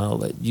 and I'll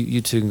let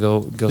you two can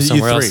go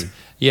somewhere else."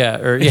 Yeah.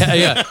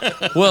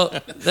 Well,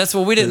 that's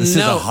what we didn't know. This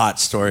is a hot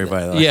story,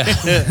 by the way.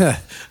 Yeah.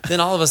 Then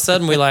all of a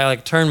sudden, we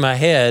like turn my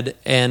head,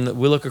 and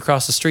we look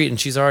across the street, and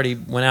she's already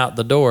went out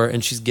the door,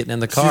 and she's getting in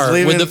the car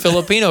with the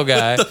Filipino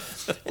guy,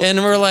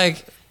 and we're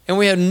like, and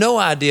we had no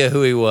idea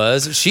who he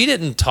was. She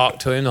didn't talk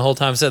to him the whole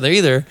time sitting there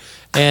either,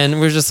 and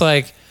we're just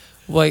like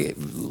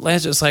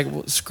Lance just like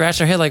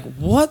scratching her head, like,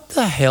 what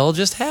the hell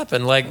just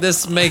happened? Like,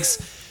 this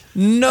makes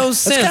no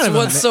sense kind of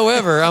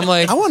whatsoever. I'm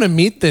like, I want to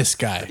meet this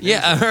guy.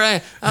 Yeah,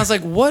 right. I was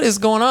like, what is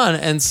going on?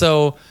 And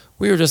so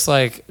we were just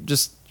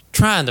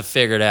trying to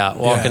figure it out,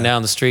 walking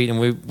down the street, and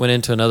we went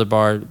into another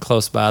bar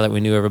close by that we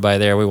knew everybody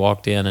there. We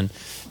walked in, and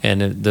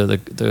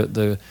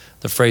the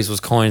phrase was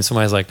coined.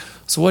 Somebody's like,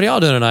 "So what are y'all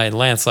doing tonight?" And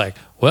Lance's like,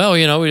 "Well,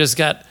 we just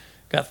got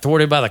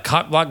thwarted by the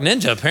Cock Block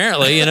Ninja,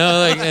 apparently."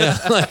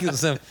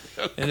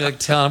 And like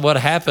telling what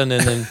happened,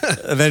 and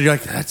then you're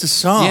like, "That's a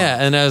song."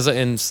 Yeah, and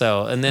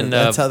then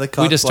that's how the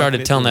we just Cock started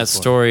Block telling Ninja that was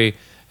born. story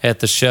at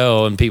the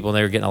show, and people,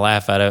 they were getting a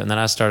laugh out of it. And then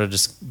I started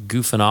just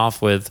goofing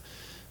off with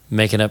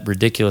making up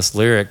ridiculous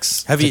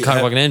lyrics. Have you Cock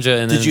Block Ninja?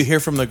 And did you hear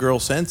from the girl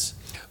since?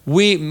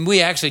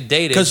 We actually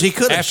dated, Because he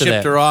could have after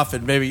shipped that. her off,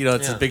 and maybe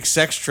it's a big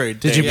sex trade.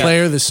 Did thing. you play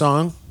her the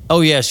song? Oh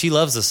yeah, she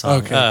loves the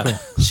song. Okay,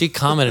 She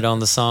commented on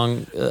the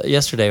song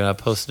yesterday when I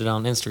posted it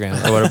on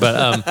Instagram or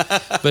whatever.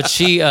 But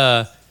she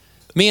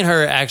Me and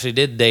her actually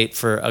did date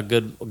for a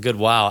good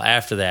while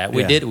after that.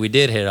 We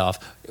did hit off.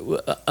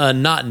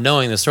 Not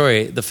knowing the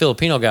story, the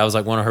Filipino guy was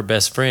like one of her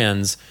best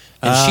friends,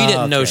 and she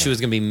didn't know she was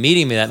going to be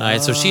meeting me that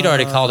night. So she'd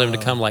already called him to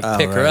come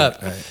pick her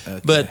up,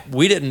 okay. but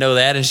we didn't know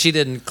that, and she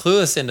didn't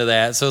clue us into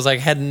that. So it was like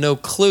had no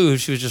clue.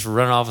 She was just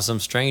running off with some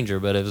stranger,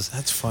 but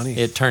That's funny.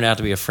 It turned out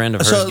to be a friend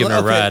of hers giving her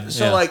a ride.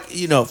 So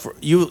for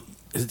you,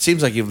 it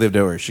seems like you've lived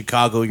over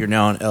Chicago. You're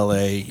now in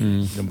L.A.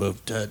 You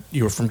moved.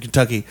 You were from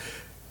Kentucky.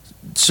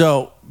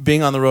 So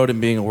being on the road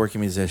and being a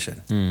working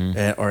musician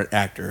or an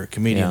actor or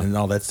comedian and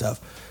all that stuff,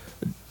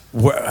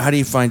 how do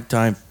you find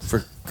time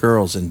for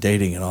girls and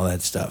dating and all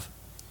that stuff?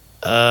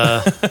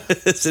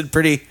 Is it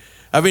pretty?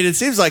 I mean, it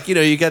seems like you're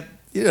a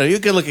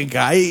good looking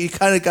guy. You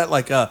kind of got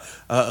like a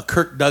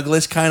Kirk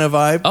Douglas kind of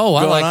vibe. Oh,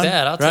 I like on,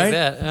 that. I'll right? take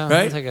that. Yeah,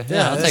 right?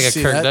 I'll take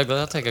a Kirk Douglas.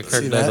 I'll take a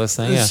Kirk Douglas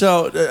thing. Yeah.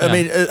 So, I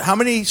mean, how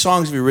many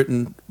songs have you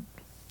written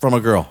from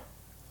a girl?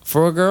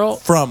 For a girl?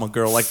 From a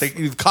girl, like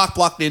the Cock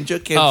Block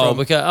Ninja came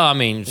from. I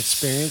mean,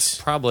 experience.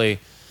 Probably.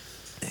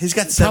 He's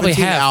got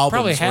 17 albums.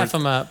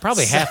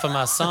 Probably half of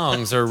my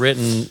songs are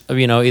written.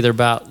 Either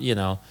about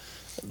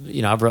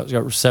I've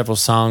got several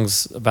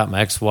songs about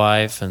my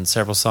ex-wife and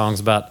several songs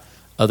about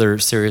other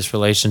serious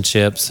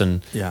relationships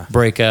and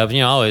breakup.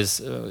 Always.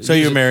 So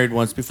you were married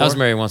once before? I was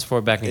married once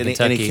before back in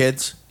Kentucky. Any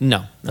kids?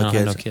 No, I don't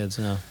have no kids.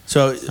 No.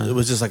 So it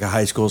was just like a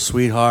high school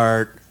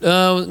sweetheart.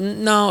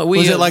 No,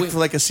 was it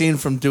like a scene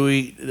from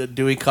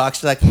Dewey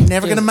Cox? Like, you're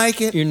never gonna make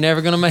it. You're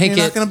never gonna make it.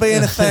 You're not gonna be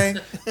anything.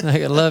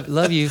 I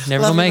love you.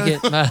 Never gonna make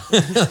it.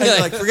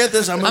 Like, forget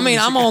this.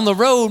 I'm on the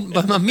road,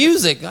 but my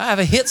music. I have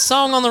a hit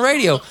song on the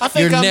radio.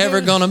 You're never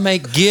gonna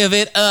make. Give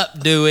it up,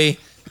 Dewey.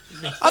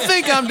 I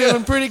think I'm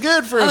doing pretty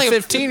good for a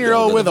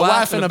 15-year-old with a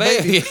wife and a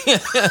baby.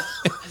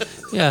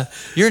 Yeah,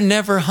 you're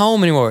never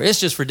home anymore. It's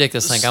just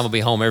ridiculous to think I'm gonna be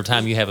home every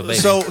time you have a baby.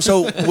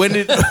 So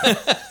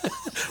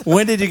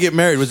when did you get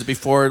married? Was it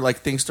before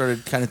things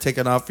started kind of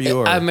taking off for you?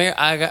 Or?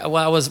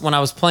 When I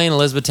was playing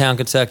Elizabethtown,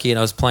 Kentucky, and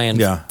I was playing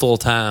full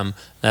time.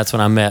 That's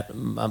when I met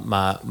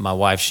my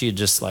wife. She had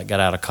just got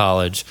out of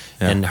college,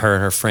 and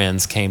her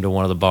friends came to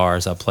one of the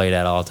bars I played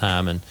at all the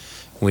time, and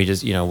we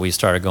just we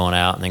started going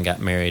out and then got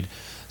married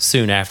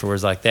soon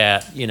afterwards like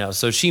that.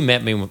 So she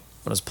met me when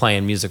I was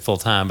playing music full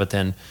time, but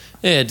then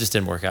it just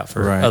didn't work out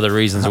for other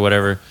reasons or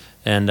whatever.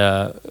 And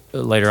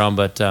later on,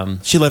 but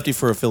she left you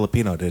for a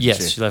Filipino, didn't she?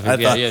 Yes, she left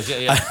me.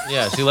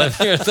 Yeah. She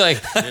left here. It's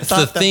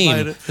the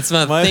theme. It's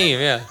my theme.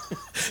 Yeah.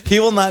 He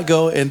will not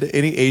go into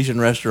any Asian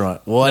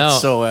restaurant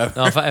whatsoever.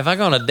 No, if I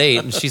go on a date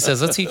and she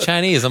says, "Let's eat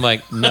Chinese," I'm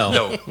like,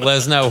 "No,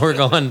 Les, no, we're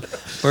going to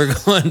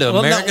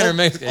American or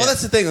Mexican." Well,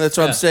 that's the thing. That's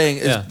what I'm saying.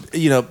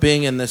 Is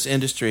being in this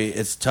industry,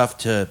 it's tough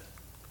to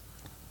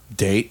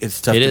date.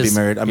 It's tough to be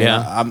married. I mean,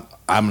 I'm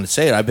going to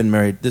say it. I've been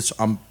married.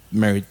 I'm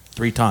married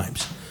 3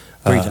 times.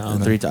 I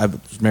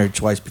was married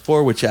twice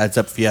before, which adds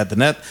up if you add the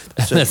net.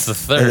 That's the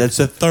third. That's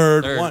the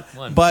third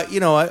one. But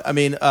I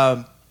mean,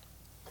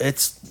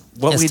 it's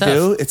what we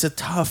do. It's a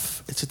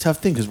tough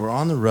thing because we're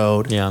on the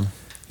road. Yeah.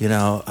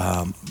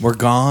 We're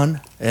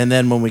gone, and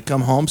then when we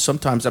come home,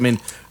 sometimes, I mean,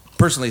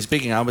 personally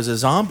speaking, I was a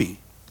zombie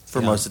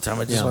for most of the time.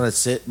 I just want to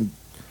sit and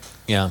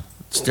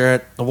stare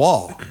at the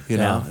wall,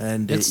 know,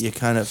 and you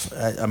kind of.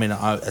 I mean,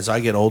 as I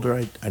get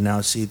older, I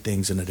now see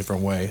things in a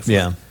different way.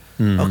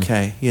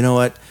 Okay, you know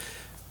what?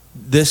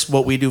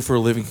 What we do for a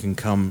living can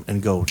come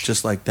and go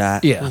just like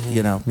that.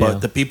 Yeah. But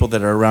the people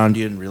that are around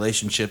you in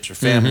relationships or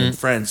family and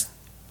friends,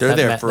 they're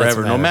there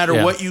forever. No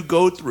matter what you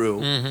go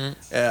through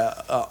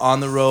on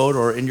the road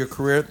or in your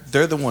career,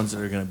 they're the ones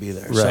that are going to be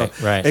there.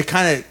 Right. It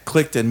kind of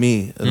clicked in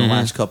me in the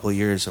last couple of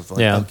years of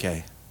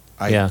okay,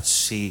 I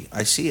see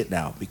it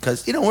now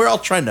because we're all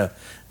trying to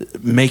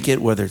make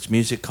it, whether it's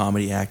music,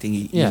 comedy, acting.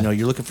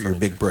 You're looking for your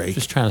big break.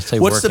 Just trying to stay.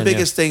 What's the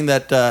biggest thing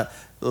that?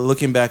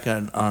 Looking back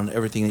on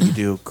everything that you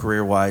do,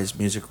 career-wise,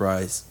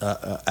 music-wise,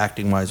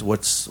 acting-wise,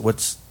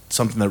 what's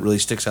something that really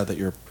sticks out that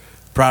you're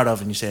proud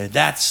of, and you say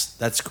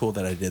that's cool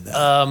that I did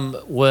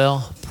that?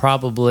 Well,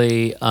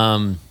 probably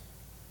in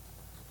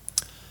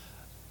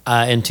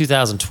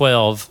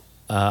 2012,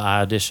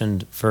 I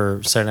auditioned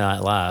for Saturday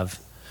Night Live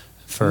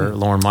for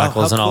Lorne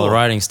Michaels and all the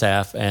writing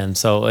staff, and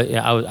so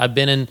I've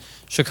been in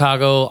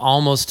Chicago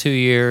almost 2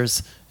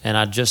 years, and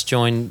I just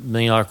joined $1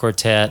 Million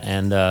Quartet,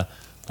 and one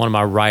of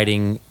my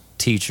writing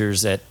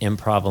teachers at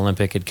Improv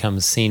Olympic had come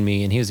and seen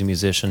me, and he was a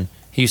musician.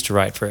 He used to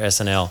write for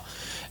SNL,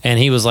 and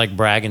he was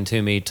bragging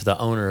to me to the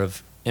owner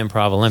of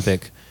Improv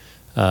Olympic,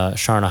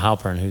 Sharna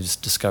Halpern, who's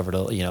discovered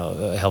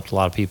helped a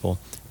lot of people,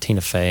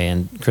 Tina Fey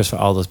and Chris,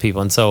 all those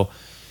people. And so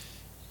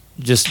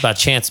just by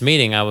chance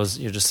meeting, I was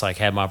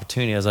had my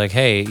opportunity. I was like,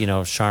 hey,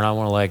 Sharna, I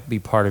want to be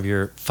part of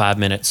your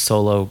 5-minute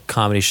solo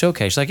comedy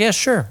showcase. She's like, yeah,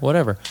 sure,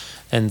 whatever.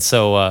 And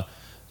so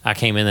I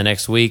came in the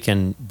next week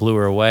and blew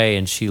her away,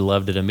 and she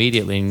loved it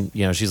immediately.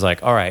 And, she's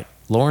like, all right,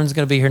 Lauren's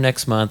going to be here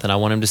next month, and I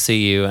want him to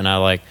see you. And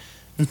I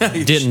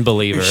didn't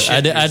believe her.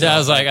 I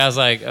was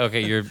like,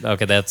 okay,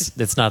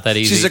 it's not that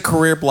easy. She's a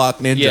career block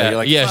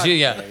ninja.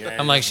 Yeah,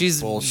 I'm like,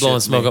 she's blowing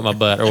smoke up my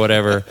butt or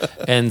whatever.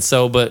 And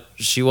so, but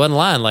she wasn't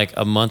lying.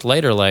 A month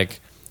later,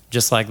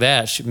 just like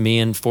that, she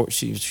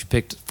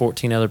picked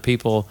 14 other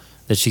people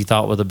that she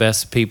thought were the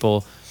best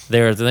people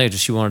there at the thing.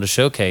 She wanted to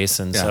showcase,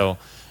 and so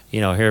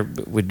here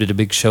we did a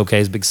big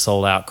showcase, big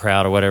sold out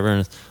crowd or whatever,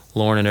 and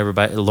Lauren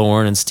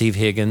and Steve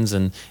Higgins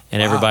and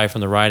everybody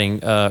from the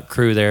writing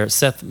crew there.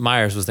 Seth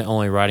Meyers was the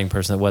only writing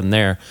person that wasn't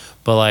there,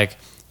 but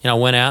I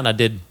went out and I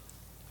did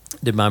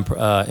my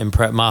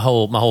my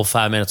whole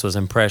 5 minutes was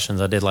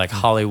impressions. I did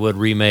Hollywood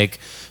remake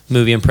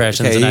movie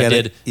impressions, and I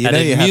did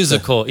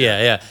musical,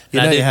 I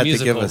did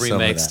musical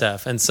remake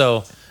stuff, and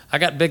so I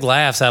got big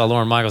laughs out of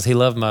Lorne Michaels. He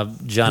loved my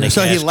Johnny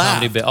So Cash he laughed.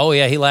 comedy bit. Oh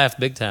yeah, he laughed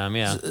big time.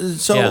 Yeah.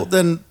 So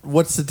then,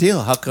 what's the deal?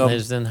 How come? They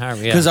just didn't hire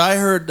me. Because I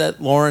heard that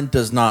Lauren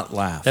does not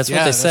laugh. That's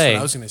what they say. What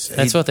I was going to say.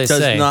 That's what they does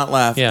say. Does not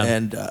laugh. Yeah.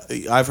 And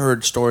I've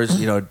heard stories.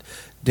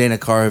 Dana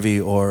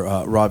Carvey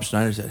or Rob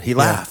Schneider said he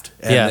laughed.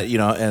 And,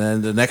 and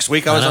then the next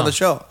week I was on the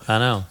show. I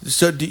know.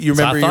 So do you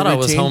remember I thought your routine? I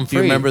was home free.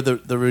 Do you remember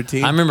the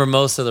routine? I remember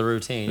most of the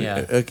routine.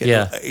 Yeah. Okay.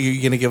 Yeah.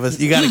 You're gonna give us.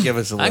 You got to give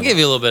us a little. I'll give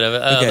you a little bit of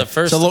it. Okay. The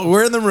first. So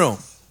we're in the room.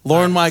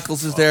 Lorne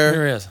Michaels is there.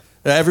 Here he is.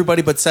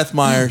 Everybody but Seth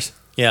Meyers.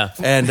 Yeah.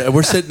 And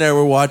we're sitting there.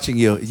 We're watching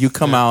you. You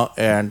come out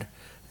and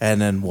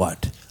then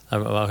what?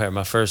 Okay.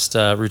 My first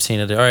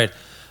routine of the. All right.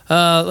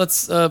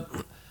 Let's.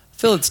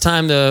 Phil, it's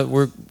time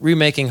we're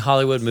remaking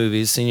Hollywood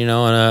movies,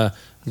 and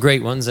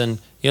great ones, and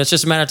it's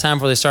just a matter of time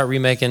before they start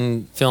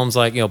remaking films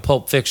like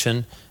Pulp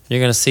Fiction. You're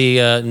going to see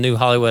new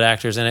Hollywood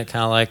actors in it,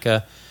 kind of like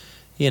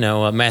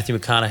Matthew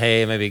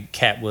McConaughey, maybe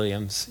Cat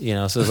Williams.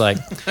 So it's like,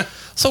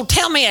 so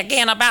tell me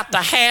again about the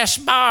hash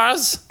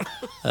bars.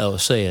 Oh,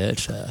 see,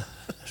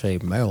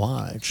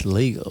 marijuana, it's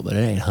legal, but it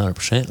ain't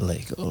 100%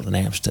 legal in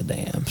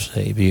Amsterdam.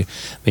 See,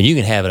 you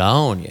can have it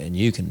on you and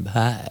you can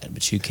buy it,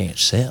 but you can't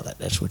sell it.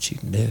 That's what you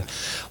can do.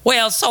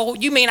 Well, so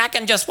you mean I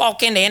can just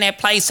walk into any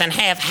place and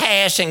have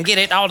hash and get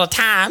it all the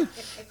time?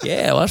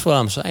 Yeah, well, that's what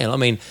I'm saying. I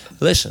mean,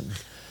 listen,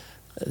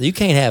 you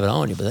can't have it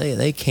on you, but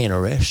they can't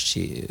arrest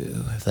you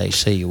if they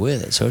see you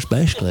with it. So it's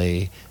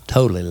basically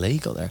totally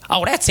legal there.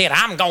 Oh, that's it.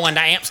 I'm going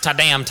to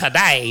Amsterdam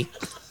today.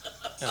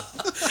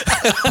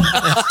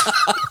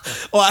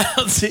 Well, I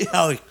don't see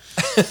how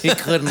he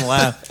couldn't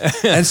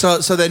laugh. And so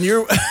then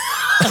you're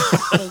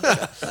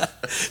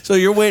so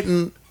you're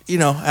waiting.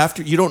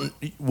 After you don't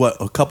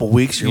a couple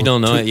weeks. You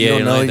don't know it. Yeah, you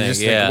don't know.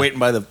 anything. You're just waiting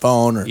by the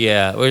phone. Or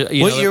yeah. What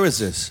year was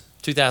this?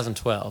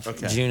 2012.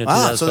 Okay. June of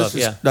 2012. So this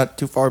is not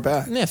too far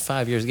back. Yeah,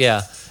 5 years.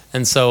 Yeah.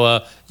 And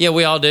so, we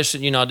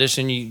auditioned.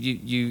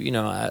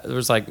 There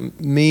was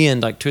me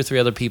and 2 or 3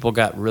 other people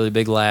got really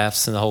big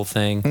laughs and the whole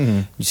thing.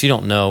 Mm-hmm. So you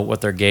don't know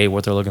what they're gay,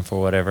 what they're looking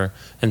for, whatever.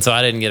 And so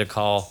I didn't get a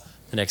call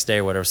the next day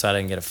or whatever. So I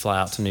didn't get a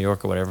fly out to New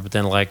York or whatever. But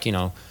then,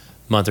 a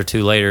month or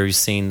two later, you've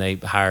seen they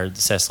hired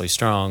Cecily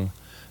Strong,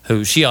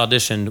 who she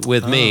auditioned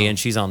with me, and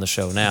she's on the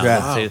show now.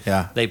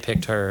 Yeah. They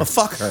picked her. Well,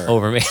 fuck her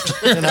over me.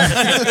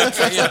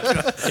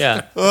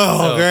 Yeah.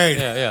 Oh, great.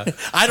 Yeah.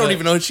 I don't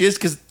even know who she is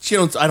because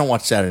I don't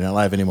watch Saturday Night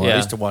Live anymore. Yeah. I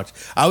used to watch.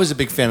 I was a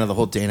big fan of the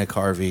whole Dana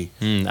Carvey.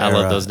 I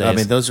love those days. I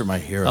mean, those are my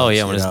heroes. Oh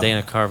yeah, when it's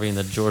Dana Carvey and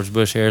the George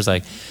Bush era, it's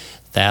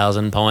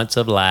 1,000 points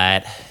of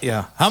light.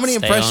 Yeah. How many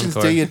Stay impressions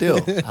on do you do?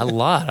 A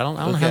lot. I don't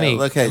know how many.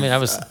 Okay. I mean, I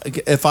was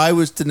if I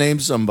was to name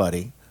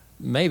somebody,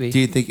 maybe. do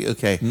you think?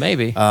 Okay.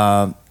 Maybe.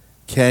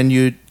 Can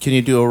you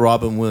do a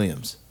Robin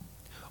Williams?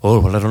 Oh,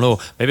 well, I don't know.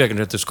 Maybe I can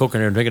get this coke in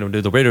there and make him do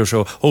the radio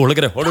show. Oh, look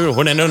at it. Oh, no.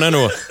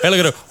 Hey, look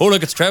at it. Oh,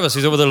 look, it's Travis.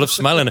 He's over there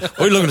smiling. What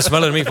are you looking to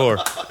smile at me for?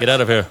 Get out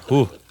of here.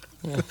 Ooh.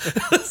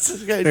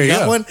 There you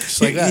go. One.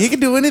 He can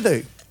do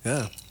anything.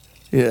 Yeah.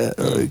 Yeah.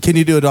 Can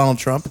you do a Donald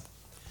Trump?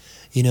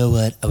 You know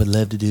what? I would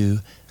love to do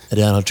a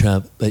Donald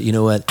Trump, but you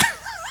know what?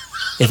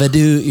 If I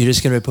do, you're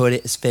just going to report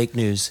it as fake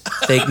news.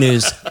 Fake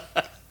news.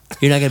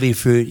 You're not going to be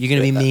fruit. You're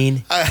going to be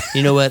mean.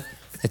 You know what?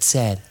 It's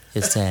sad.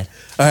 It's sad.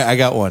 All right, I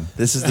got one.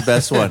 This is the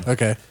best one.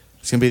 Okay.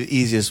 It's going to be the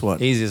easiest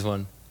one. Easiest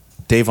one.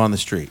 Dave on the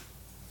Street.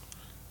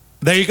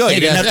 There you go. You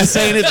didn't have to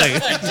say anything.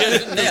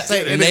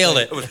 Nailed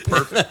it. It was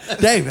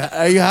perfect. Dave,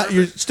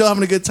 you're still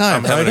having a good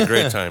time. I'm having a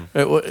great time.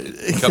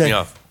 Cut me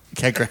off.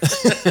 Okay, great.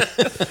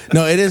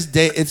 No,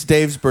 it's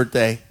Dave's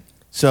birthday.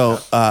 So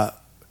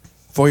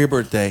for your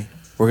birthday,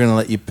 we're going to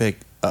let you pick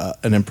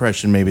an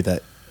impression maybe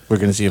that we're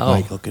going to see if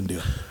Michael can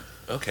do.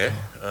 Okay.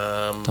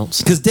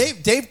 Because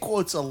Dave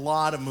quotes a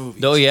lot of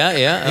movies. Oh,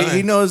 yeah.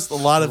 He knows a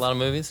lot of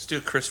movies. Let's do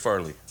Chris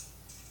Farley.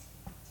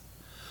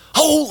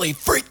 Holy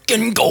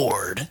freaking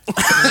gourd.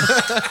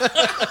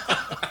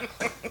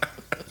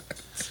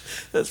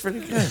 That's pretty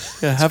good.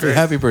 Yeah,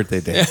 happy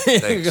birthday, Dave.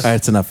 Thanks. All right,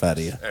 it's enough out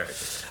of you.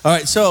 All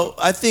right, so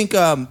I think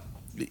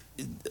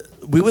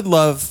we would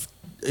love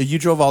you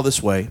drove all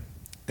this way,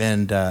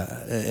 and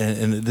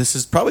this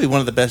is probably one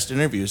of the best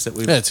interviews that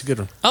we've. Yeah, it's a good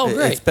one. Oh,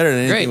 great. It's better than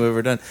anything Great. we've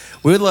ever done.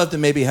 We would love to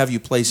maybe have you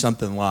play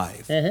something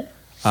live.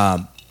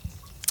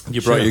 Mm-hmm.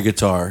 You brought your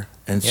guitar,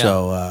 and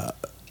so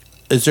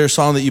is there a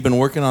song that you've been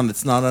working on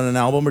that's not on an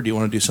album, or do you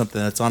want to do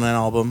something that's on an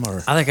album?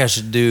 Or I think I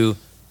should be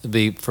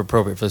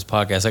appropriate for this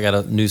podcast. I got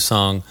a new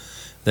song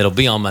that'll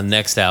be on my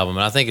next album,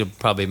 and I think it'll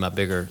probably be my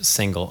bigger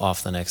single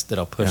off the next that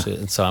I'll push it.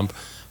 And so I'm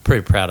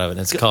pretty proud of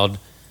it. It's called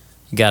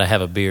 "You Gotta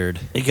Have a Beard."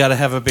 You Gotta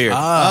Have a Beard.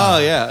 Oh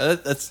yeah,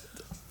 that's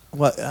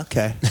Well,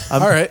 okay. All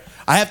right.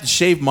 I have to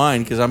shave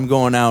mine because I'm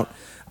going out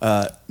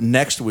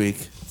next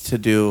week to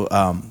do.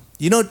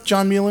 You know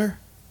John Mueller?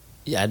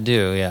 Yeah, I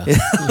do. Yeah.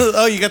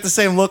 Oh, you got the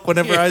same look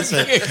whenever I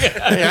say.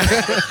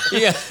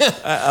 Yeah.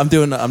 I'm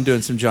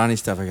doing some Johnny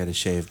stuff. I got to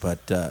shave, but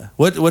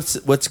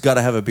what's got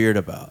to have a beard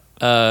about?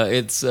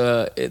 It's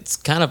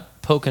kind of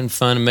poking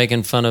fun and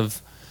making fun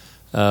of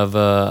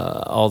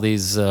all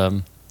these.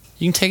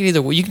 You can take it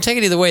either way. You can take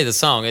it either way. The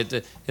song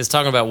it's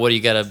talking about what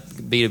you got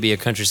to be a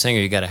country singer.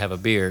 You got to have a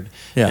beard.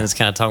 Yeah. And it's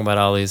kind of talking about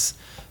all these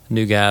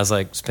new guys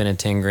like spending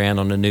 $10,000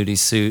 on a nudie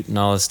suit and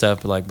all this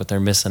stuff, but they're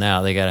missing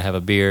out. They got to have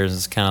a beard.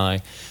 It's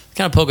kind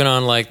of poking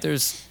on like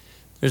there's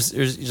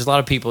a lot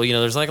of people.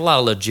 There's like a lot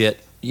of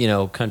legit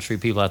country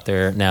people out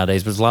there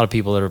nowadays, but there's a lot of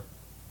people that are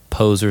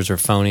posers or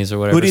phonies or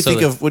whatever. What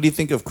do you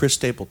think of Chris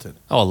Stapleton?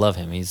 Oh, I love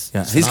him. He's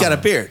got a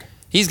beard.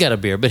 He's got a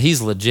beard, but he's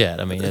legit.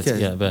 I mean,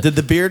 Okay. but Did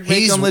the beard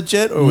make him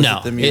legit, or was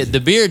it the music? the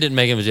beard didn't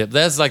make him legit.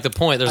 That's like the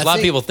point. There's a lot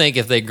of people think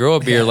if they grow a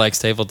beard like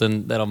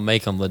Stapleton, that'll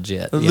make them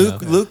legit.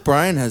 Luke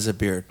Bryan has a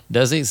beard.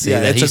 Does he? See,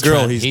 Yeah, that it's a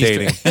girl he's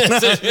dating.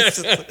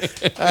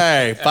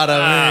 Hey,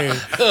 bada bing.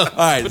 All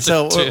right,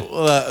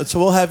 so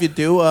we'll have you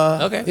do.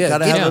 Okay. Yeah,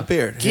 gotta have a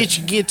beard. Get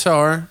your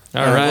guitar.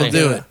 All right. We'll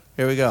do it.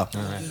 Here we go.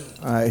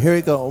 All right, here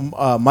we go.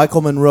 Michael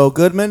Monroe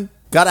Goodman,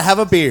 gotta have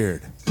a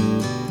beard.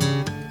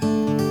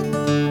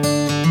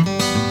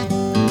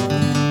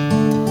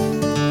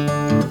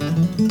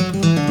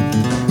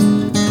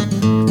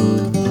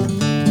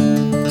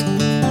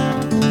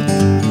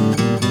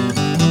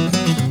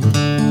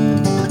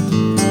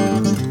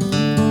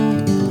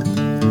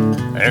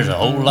 There's a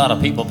whole lot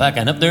of people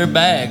packing up their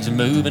bags and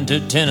moving to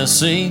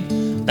Tennessee.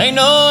 They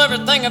know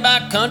everything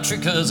about country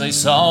 'cause they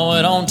saw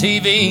it on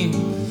TV.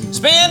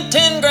 Spend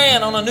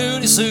 $10,000 on a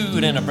nudie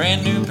suit and a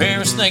brand new pair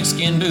of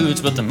snakeskin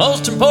boots, but the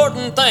most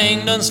important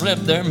thing done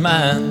slipped their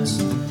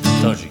minds.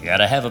 'Cause you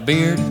gotta have a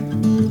beard.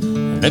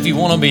 And if you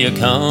wanna be a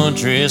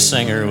country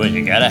singer, well,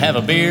 you gotta have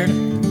a beard.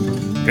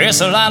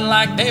 Dress a lot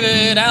like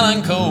David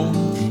Allan Coe.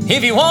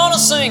 If you want to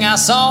sing, I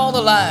saw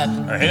the light,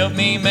 or help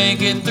me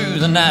make it through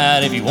the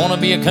night. If you want to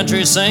be a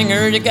country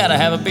singer, you got to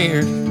have a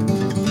beard.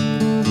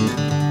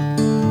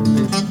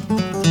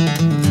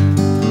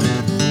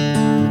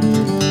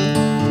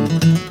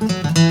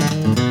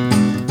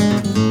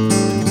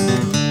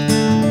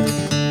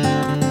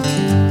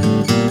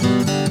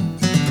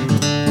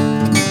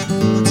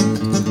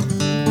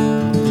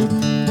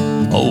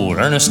 Old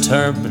Ernest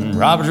Tubb and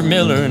Robert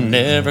Miller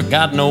never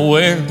got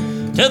nowhere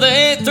till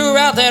they threw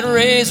out that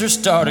razor,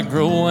 started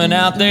growing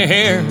out their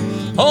hair.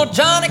 Old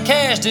Johnny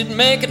Cash didn't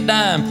make a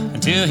dime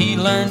until he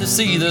learned to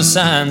see the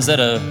signs that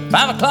a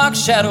 5 o'clock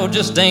shadow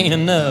just ain't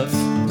enough.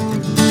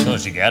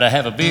 'Cause you gotta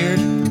have a beard.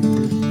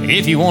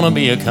 If you wanna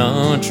be a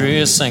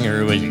country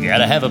singer, well, you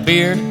gotta have a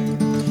beard.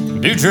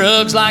 Do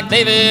drugs like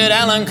David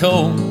Allan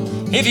Coe.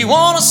 If you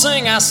wanna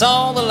sing, I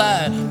saw the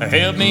light, or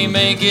help me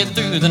make it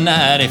through the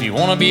night. If you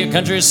wanna be a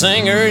country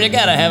singer, you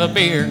gotta have a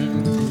beard.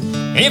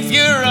 If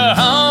you're a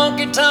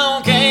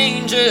honky-tonk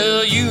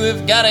angel, you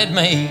have got it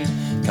made,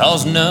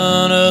 'cause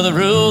none of the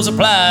rules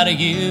apply to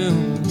you.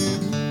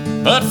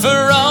 But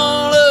for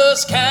all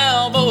us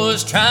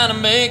cowboys trying to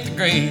make the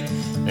grade,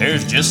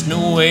 there's just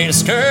no way to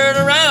skirt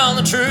around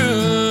the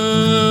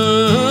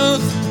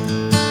truth.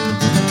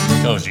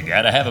 'Cause you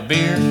gotta have a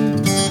beard.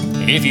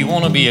 If you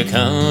wanna be a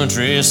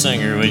country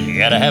singer, well, you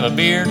gotta have a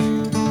beard.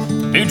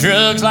 Do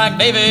drugs like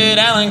David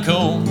Allan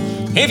Coe.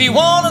 If you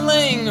want to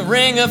ring the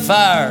ring of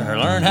fire, or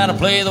learn how to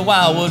play the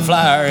wildwood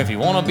flyer, if you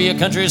want to be a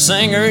country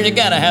singer, you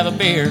gotta have a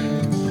beard.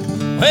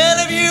 Well,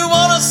 if you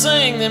want to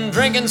sing them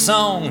drinking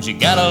songs, you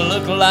gotta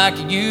look like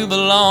you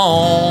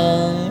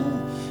belong.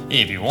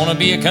 If you want to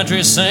be a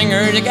country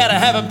singer, you gotta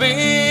have a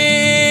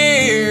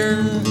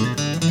beard.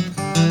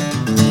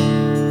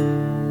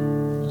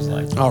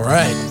 All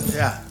right.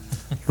 Yeah.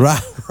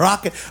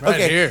 Rock it. Right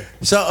Okay. here.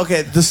 So,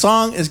 the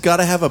song is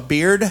gotta have a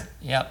beard.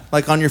 Yep.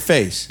 Like on your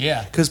face.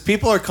 Yeah. Because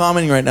people are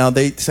commenting right now.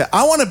 They say,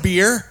 I want a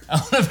beer.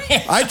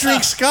 I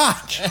drink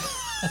scotch.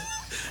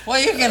 Well,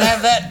 you can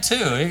have that too.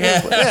 You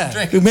gotta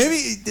drink.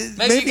 Maybe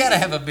you gotta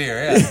have a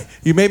beer.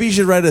 Yeah. Maybe you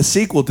should write a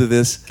sequel to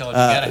this. Called You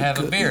Gotta Have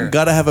a Beer.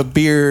 Gotta have a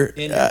beer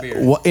In your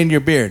beard. in your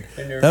beard.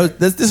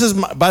 This is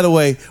by the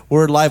way,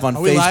 we're live on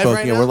Are we Facebook. live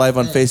right now? We're live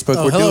on Facebook.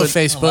 Oh, We're hello, doing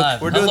Facebook.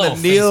 Live. We're doing Hello,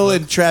 the Neil Facebook.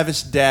 and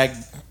Travis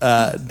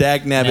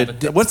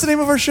Dagnabbit. What's the name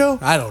of our show?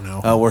 I don't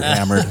know. Oh, we're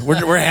hammered.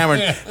 We're hammered.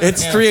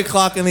 It's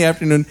 3:00 in the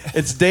afternoon.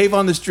 It's Dave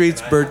on the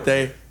Street's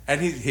birthday, and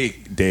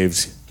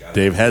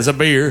Dave has a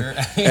beer,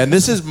 and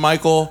this is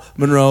Michael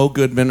Monroe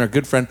Goodman, our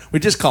good friend. We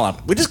just call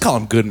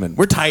him Goodman.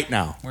 We're tight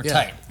now. We're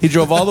tight. He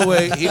drove all the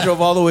way. He drove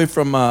all the way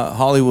from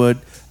Hollywood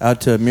out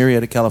to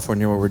Murrieta,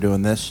 California, where we're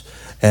doing this,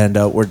 and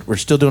we're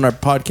still doing our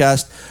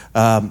podcast,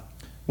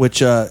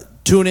 which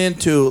tune in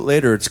to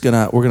later.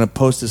 We're gonna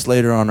post this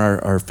later on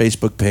our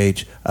Facebook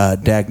page,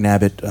 Dag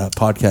Nabbit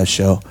podcast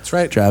show. That's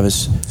right.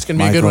 Travis. It's gonna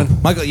be a good one.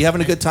 Michael, you having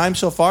a good time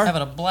so far?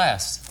 Having a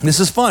blast. This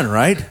is fun,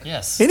 right?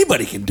 Yes.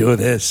 Anybody can do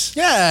this.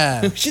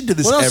 Yeah. We should do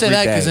this Well, don't every say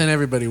that day. because then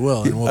everybody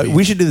will. And we'll be,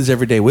 We should do this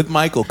every day with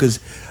Michael because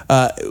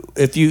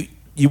if you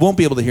you won't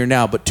be able to hear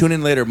now, but tune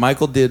in later.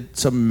 Michael did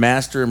some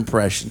master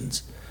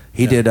impressions.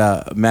 He did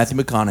Matthew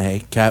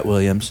McConaughey, Cat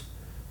Williams,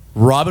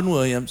 Robin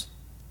Williams,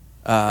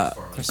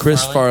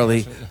 Chris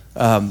Farley,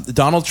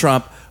 Donald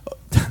Trump.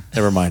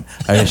 Never mind.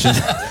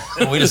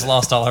 We just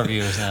lost all our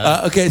viewers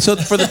now. Okay, so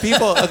for the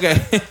people,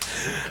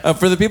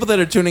 for the people that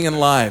are tuning in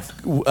live,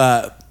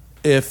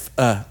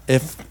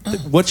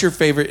 what's your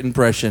favorite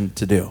impression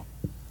to do?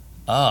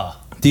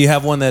 Do you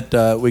have one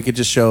that we could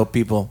just show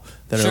people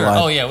that Sure. are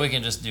live? Oh yeah, we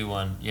can just do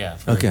one. Yeah.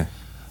 Okay.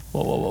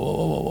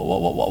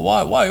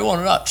 Why you want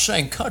to not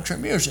sing country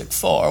music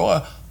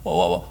for?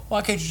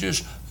 Why can't you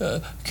just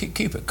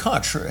keep it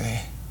country?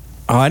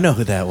 Oh, I know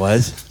who that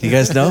was. Do you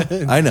guys know?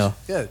 I know.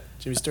 Yeah,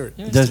 Jimmy Stewart.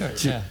 Jimmy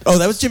Stewart, yeah. Oh,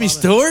 that was Jimmy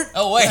Stewart?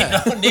 Oh wait,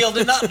 no, Neil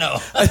did not know.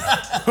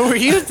 Who were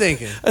you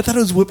thinking? I thought it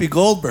was Whoopi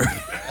Goldberg.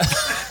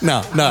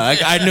 No,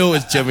 I knew it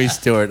was Jimmy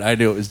Stewart.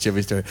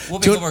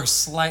 Whoopi Goldberg's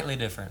slightly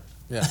different.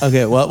 Yeah.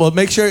 Okay, well,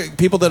 make sure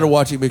people that are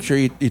watching, make sure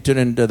you tune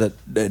into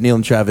the Neil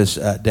and Travis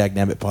Dag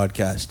Nabbit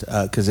podcast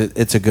because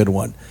it's a good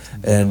one.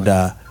 And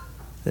there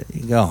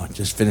you go,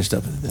 just finished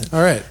up with that.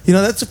 All right. You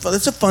know that's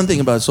a fun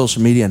thing about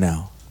social media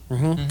now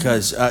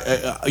because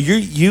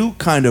you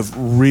kind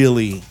of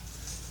really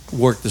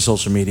work the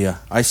social media.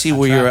 I see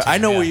where you're at. I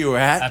know where you're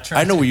at.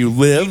 I know where you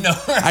live. You know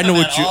where I know I'm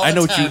what at you. all I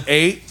know the what you time.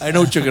 ate. I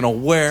know what you're gonna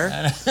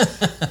wear.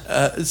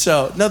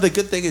 So no, the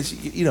good thing is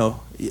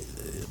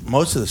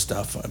most of the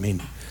stuff. I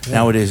mean.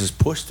 Nowadays is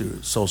pushed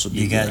through social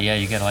media.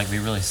 You got to like be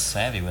really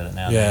savvy with it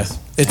now. Yeah,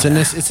 it's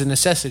a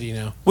necessity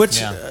now.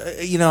 Which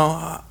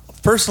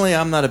personally,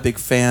 I'm not a big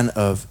fan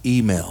of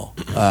email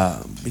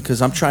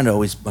because I'm trying to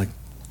always like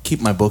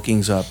keep my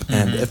bookings up.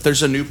 And if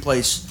there's a new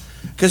place,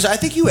 because I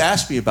think you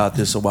asked me about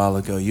this a while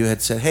ago. You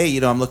had said, "Hey,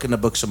 I'm looking to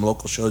book some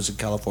local shows in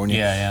California."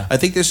 Yeah. I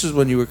think this is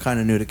when you were kind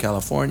of new to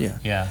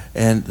California. Yeah.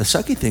 And the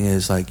sucky thing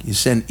is, like, you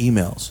send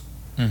emails,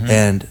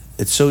 and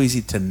it's so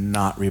easy to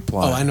not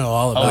reply. Oh, I know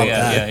all about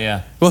that.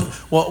 Yeah.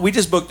 Well, we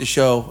just booked a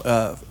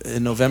show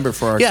in November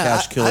for our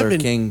Cash Killer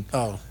King.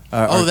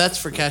 That's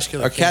for Cash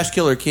Killer Our King. Cash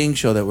Killer King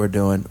show that we're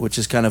doing, which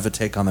is kind of a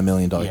take on the $1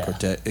 Million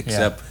Quartet,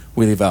 except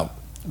we leave out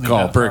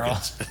Carl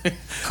Perkins.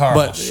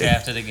 Carl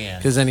shafted again.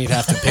 Because then he'd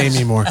have to pay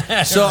me more.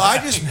 So I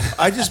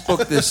just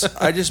booked this.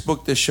 I just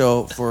booked this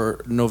show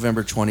for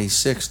November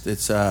 26th.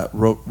 It's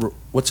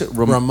what's it?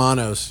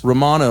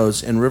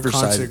 Romano's in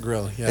Riverside. Concert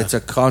grill. Yeah. It's a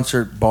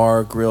concert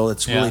bar grill.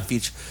 It's really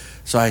featured.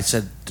 So I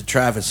said to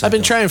Travis, I've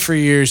been trying for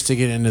years to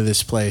get into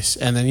this place,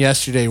 and then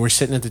yesterday we're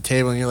sitting at the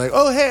table, and you're like,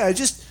 "Oh, hey,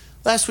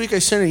 last week I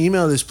sent an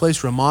email to this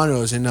place,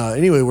 Romano's, and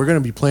anyway, we're going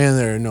to be playing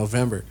there in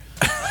November."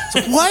 So,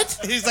 what?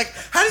 He's like,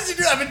 how did you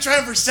do that? I've been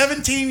trying for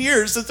 17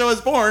 years since I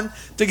was born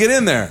to get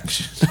in there.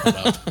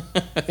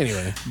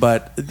 Anyway.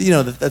 But, that's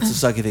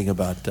the sucky thing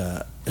about...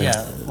 a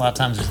lot of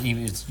times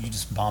you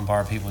just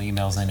bombard people with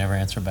emails and they never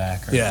answer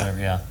back or whatever.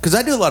 Yeah. Because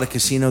I do a lot of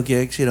casino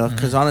gigs,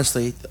 because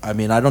honestly, I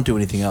mean, I don't do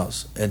anything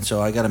else. And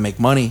so I got to make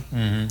money.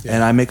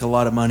 And I make a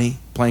lot of money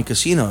playing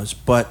casinos.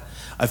 But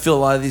I feel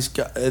a lot of these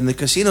guys... And the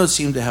casinos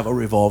seem to have a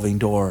revolving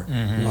door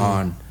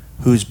on...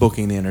 who's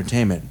booking the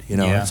entertainment?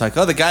 It's like,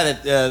 the guy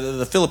that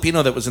the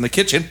Filipino that was in the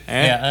kitchen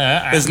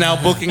is now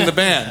booking the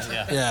band.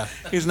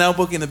 He's now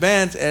booking the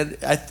band, and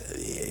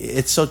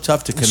it's so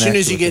tough to connect. As soon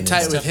as you with get him.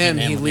 tight with him,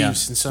 he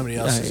leaves and somebody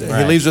else is there.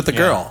 He leaves with the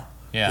girl.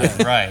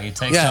 Yeah, right. He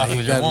takes off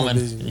with your woman.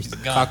 He's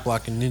gone. Cock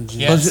blocking ninja.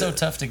 Yeah, it's so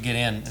tough to get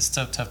in.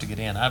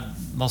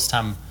 Most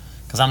time.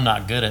 Because I'm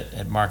not good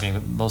at marketing,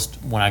 but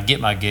when I get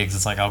my gigs,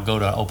 it's like I'll go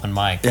to an open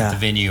mic at the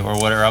venue or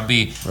whatever. I'll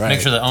make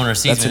sure the owner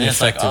sees That's me. And an it's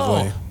like, effective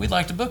way. we'd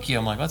like to book you.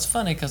 I'm like, that's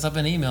funny because I've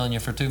been emailing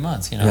you for 2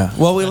 months. Yeah.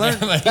 Well, we learned.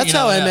 That's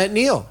how I met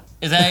Neil.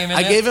 Is that how you met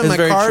I gave him my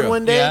very card true.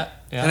 one day,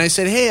 Yeah. and I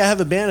said, "Hey, I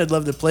have a band. I'd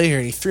love to play here."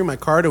 And he threw my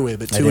card away.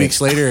 But 2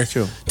 weeks later,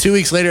 2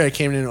 weeks later, I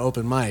came in an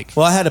open mic.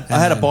 Well, I had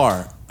a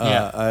bar.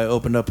 Yeah. I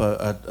opened up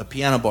a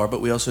piano bar,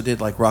 but we also did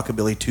like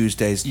Rockabilly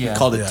Tuesdays. We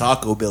called it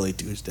Taco Billy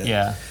Tuesday.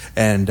 Yeah.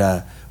 And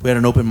we had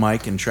an open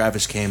mic, and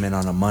Travis came in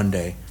on a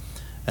Monday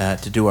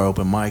to do our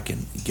open mic,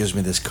 and he gives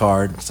me this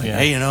card. It's like,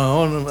 hey,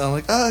 I'm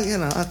like,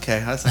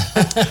 okay. I was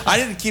like, I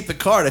didn't keep the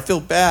card. I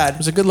feel bad. It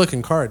was a good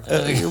looking card.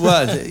 It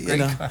was,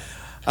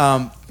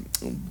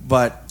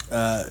 but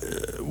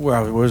where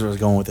I was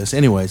going with this,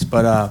 anyways.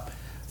 But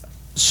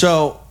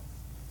so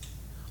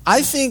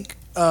I think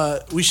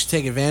we should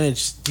take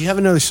advantage. Do you have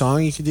another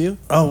song you could do?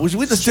 Oh,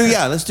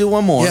 let's do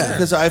one more. Yeah.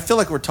 Because I feel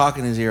like we're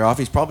talking his ear off.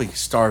 He's probably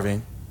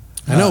starving.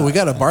 I know, we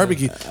got a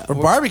barbecue. We're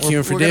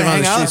barbecuing for Dave on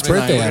the Street's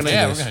birthday. We're we're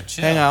gonna gonna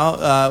chill. hang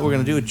out. We're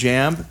gonna do a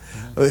jam.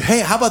 Hey,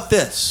 how about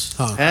this?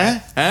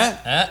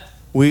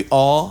 We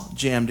all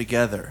jam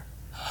together.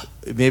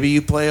 Maybe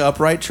you play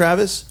upright,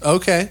 Travis.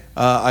 Okay.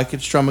 I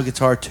could strum a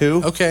guitar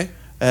too. Okay.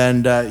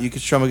 And you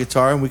could strum a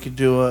guitar, and we could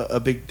do a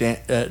big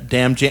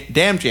damn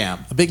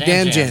jam. A big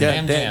damn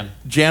jam.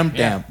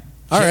 Jam.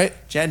 All right.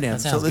 Jam.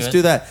 That So sounds let's good.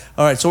 do that.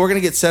 All right. So we're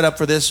gonna get set up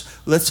for this.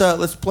 Let's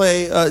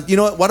play. You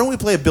know what? Why don't we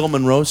play a Bill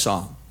Monroe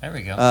song? There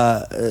we go.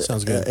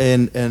 Sounds good.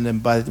 And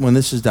then when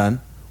this is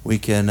done, we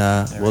can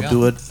we'll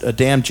do a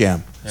damn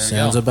jam. There we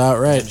Sounds go. about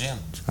right. Jam.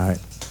 All right.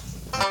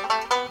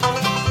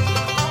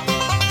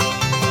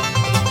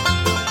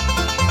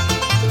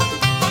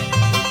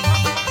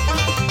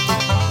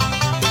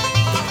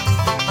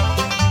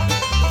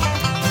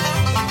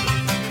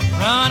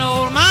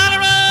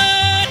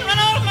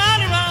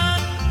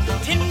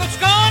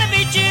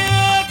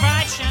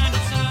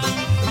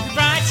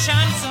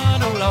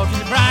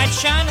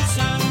 shining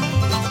sun.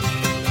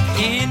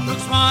 In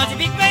Brooks was a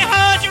big gray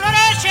horse, he run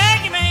a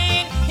shaggy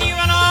mane. He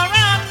run all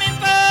around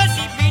Memphis,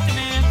 he beat the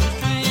Memphis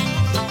train.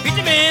 Beat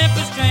the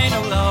Memphis train,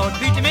 oh Lord,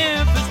 beat the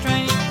Memphis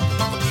train.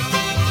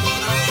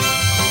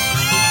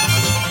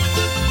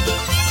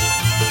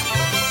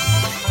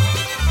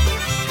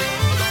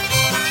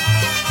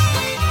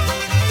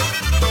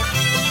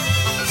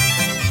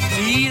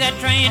 See that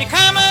train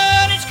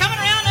a-comin', it's comin'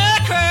 around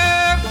the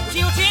curve.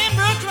 See old Tin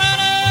Brooks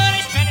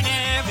runnin', it's straining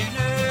every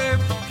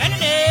nerve.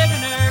 Straining every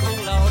nerve, oh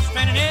Lord,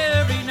 straining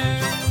every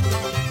nerve.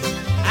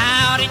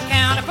 Out in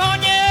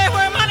California,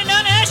 where money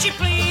done as she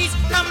please.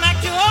 Come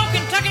back to old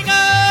Kentucky,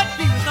 God,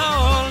 be with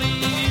all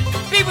these.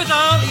 Be with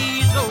all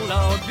these, oh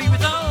Lord, be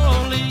with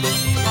all these.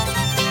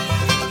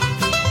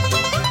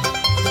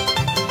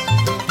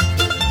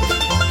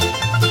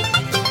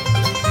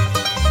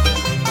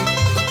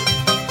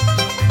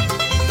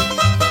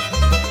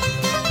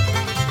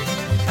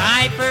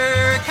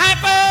 Kuiper,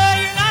 Kuiper,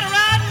 you're not a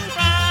riding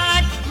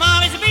bride.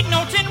 Mommy's a beating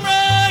old Tin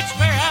Brooks,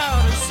 clear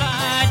out of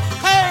sight.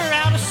 Clear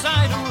out of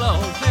sight, oh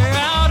Lord, clear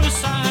out of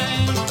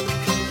sight.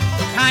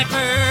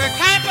 Kuiper,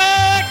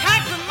 Kuiper,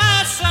 Kuiper,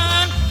 my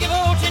son, give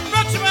old Tin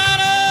Brooks a run,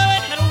 oh,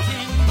 and let old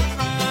Tin Brooks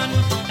run.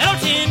 Let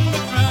old Tin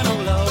Brooks run, oh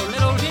Lord,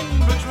 let old Tin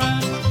Brooks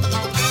run.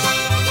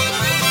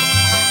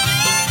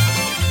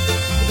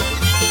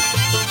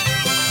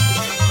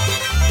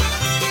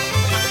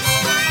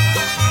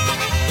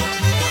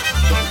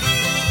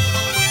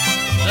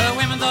 The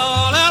women's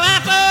all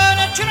a-laughing,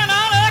 the children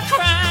all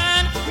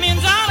a-crying,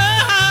 men's all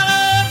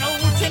a-hollering,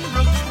 old Tin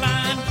Brooks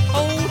flying,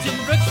 old Tin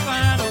Brooks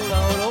flying, oh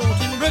Lord, old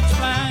Tin Brooks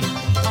flying.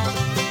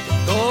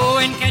 Go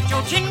and catch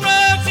old Tin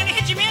Brooks and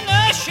hitch him in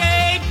the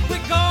shade.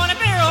 We're gonna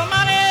bury old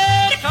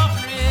Molly,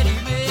 coffin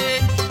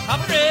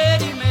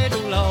ready-made,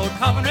 oh Lord,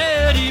 coffin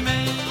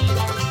ready-made.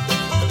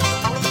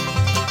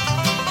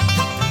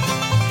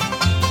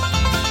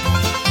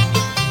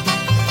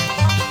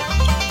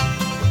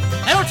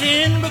 Little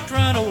Tin Brooks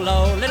run, oh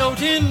Lord, little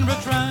Tin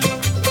Brooks run.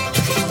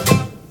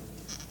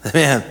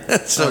 Man,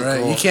 that's so All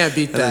right, cool. you can't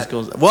beat that. is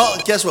cool. Well,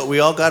 guess what? We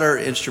all got our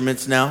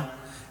instruments now,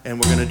 and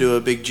we're going to do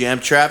a big jam.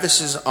 Travis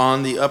is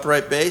on the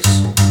upright bass.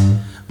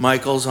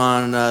 Michael's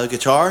on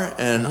guitar,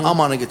 and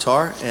I'm on a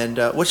guitar. And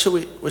what should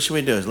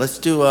we do? Let's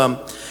do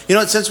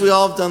since we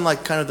all have done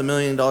like kind of the $1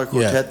 Million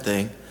Quartet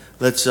thing.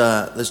 Let's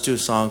do a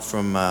song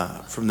from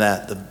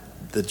that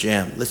the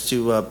jam. Let's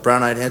do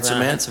Brown Eyed Handsome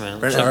Man.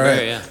 Brown-Eyed Handsome Man. All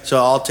right. Yeah. So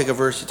I'll take a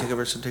verse, you take a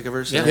verse, and take a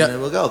verse, Yeah. and then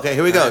we'll go. Okay,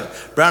 here we go.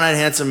 Brown Eyed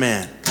Handsome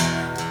Man.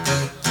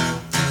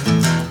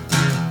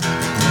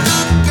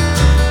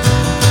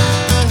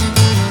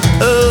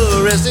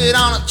 Arrested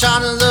on a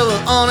charges of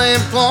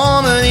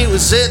unemployment, he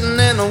was sitting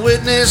in the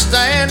witness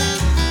stand.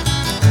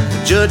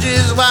 The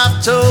judge's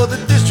wife told the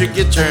district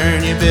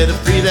attorney, you better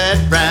free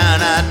that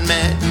brown-eyed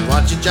man. You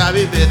want your job,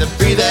 you better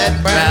free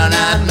that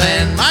brown-eyed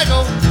man.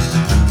 Michael!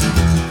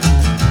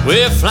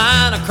 We're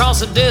flying across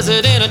the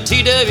desert in a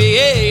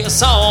TWA. I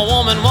saw a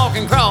woman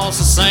walking across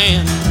the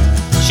sand.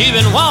 She'd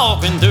been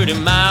walking 30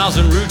 miles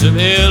en route to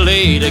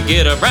LA to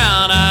get a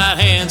brown-eyed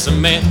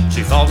handsome man.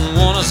 She fought and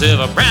won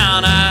herself a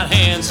brown-eyed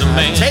handsome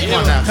man. Take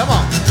one now, come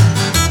on.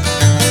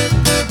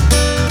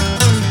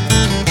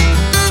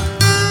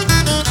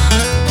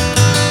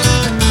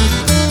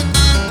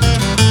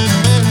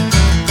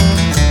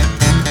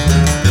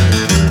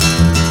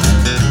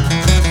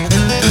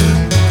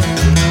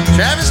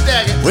 Travis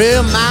Daggett.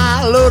 Well,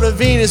 my Lord of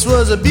Venus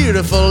was a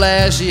beautiful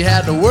lass. She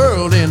had the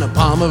world in the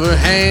palm of her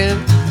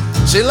hand.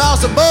 She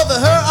lost both of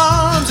her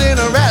arms in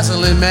a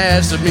wrestling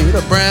match to meet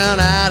a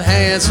brown-eyed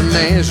handsome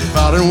man. She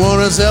fought and won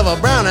herself a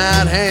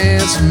brown-eyed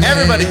handsome man.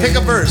 Everybody pick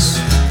a verse.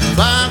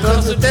 Flying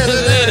across the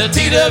desert in a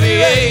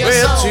TWA.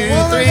 Well, 2,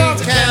 3,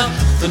 count.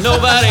 But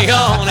nobody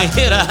gonna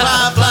hit a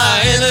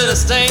fly into the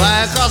stain.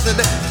 Fly across the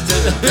desert.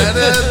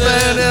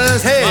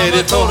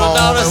 Headed for home.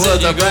 It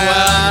was a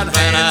brown-eyed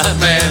handsome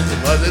man. It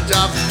was a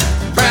job.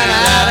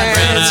 Brown-eyed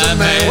handsome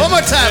man. One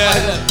more time,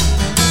 Michael.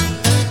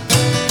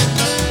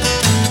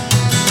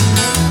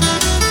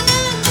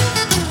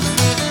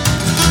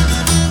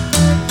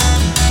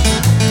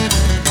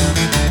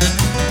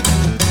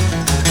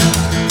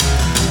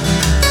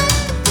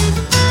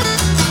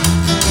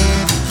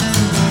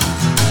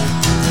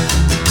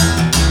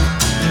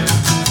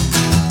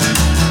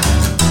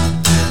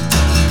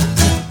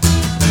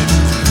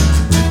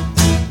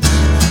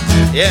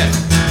 Yeah.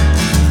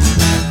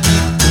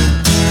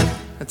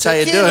 That's how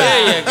you do it.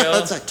 There you go.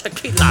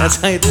 That's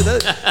how you do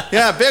that.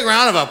 Yeah, big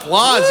round of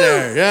applause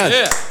there. Yes.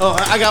 Yeah. Oh,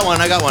 I got one.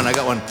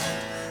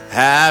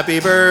 Happy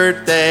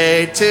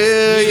birthday to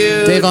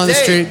you. Dave on the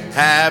street.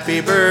 Happy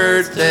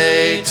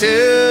birthday to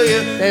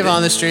you. Dave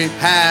on the street.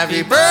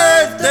 Happy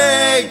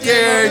birthday,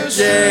 dear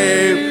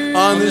Dave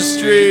on the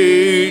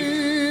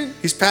street.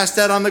 He's passed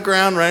out on the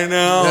ground right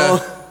now.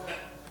 Yeah.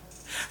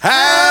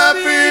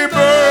 Happy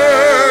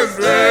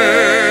birthday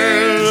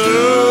to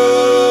you.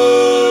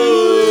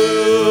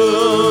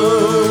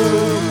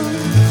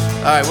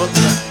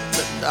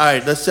 All right,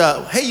 right, let's.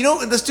 Hey,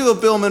 let's do a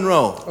Bill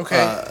Monroe. Okay.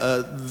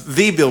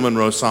 The Bill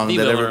Monroe song The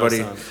that Bill Monroe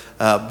everybody.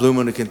 song. Blue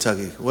Moon of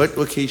Kentucky.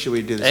 What key should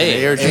we do this?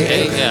 A, A or G?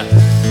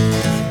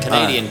 yeah.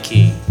 Canadian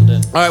key.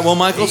 All right. Well,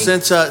 Michael,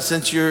 since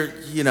you're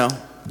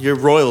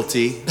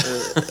royalty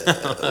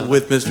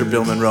with Mr.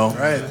 Bill Monroe,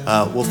 Right.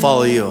 We'll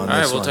follow you on All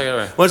right, this we'll one. take it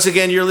away. Once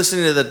again, you're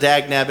listening to the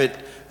Dag Nabbit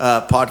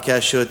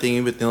podcast show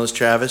thingy with Neil S.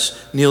 Travis.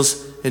 Neil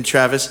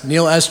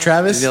S.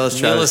 Travis.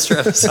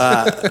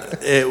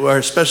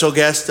 Our special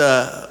guest,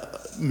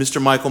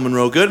 Mr. Michael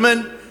Monroe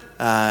Goodman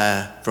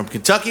from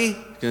Kentucky,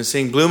 going to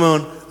sing Blue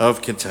Moon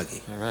of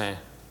Kentucky. All right.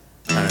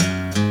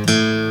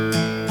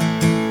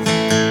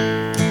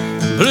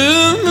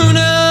 Blue moon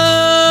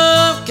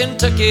of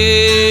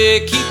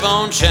Kentucky, keep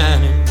on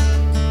shining.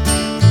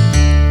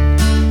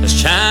 Let's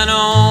shine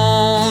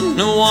on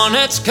the one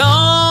that's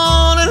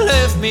gone and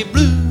left me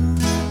blue.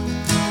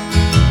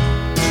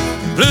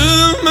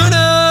 Blue moon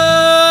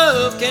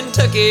of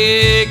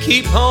Kentucky,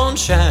 keep on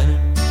shining.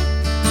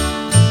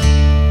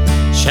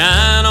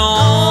 Shine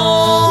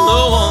on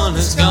the one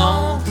that's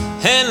gone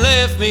and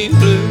left me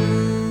blue.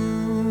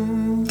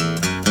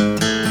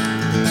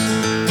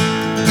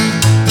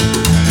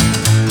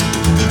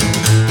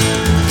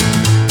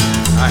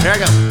 All right, here I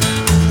go.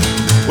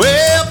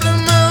 Well,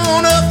 Blue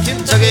Moon of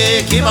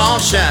Kentucky, keep on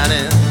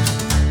shining.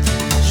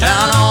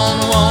 Shine on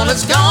the one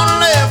that's gone and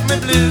left me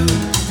blue.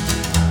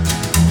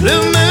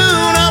 Blue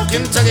Moon of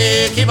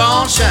Kentucky, keep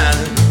on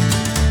shining.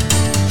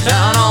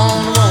 Shine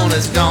on the one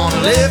that's gone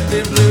and left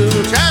me blue.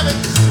 Travis.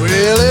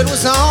 Well, it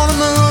was on a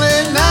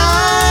moonlit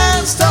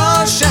night,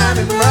 stars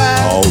shining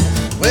bright.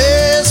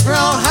 West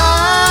from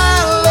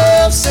high,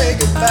 love, say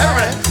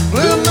goodbye.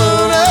 Blue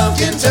moon of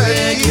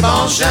Kentucky, keep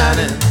on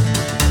shining.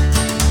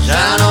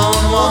 Shine on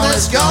the one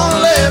that's gonna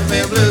leave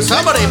me blue.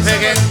 Somebody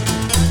pick it.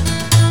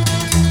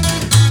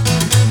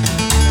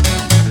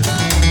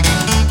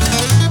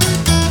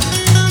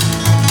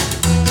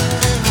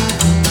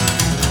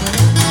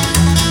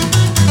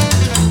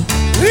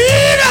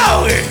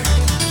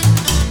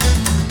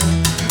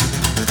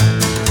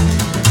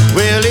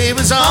 Well, it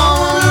was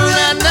on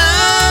that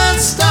night,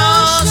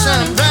 stars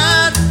shining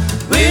bright.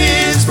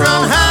 Winds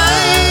from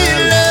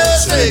high, love,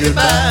 say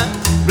goodbye.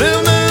 Blue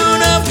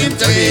moon of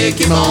Kentucky,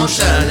 keep on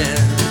shining.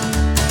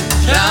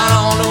 Shine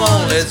on the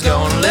one that's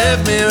gonna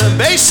leave me a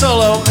bass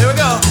solo. Here we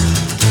go.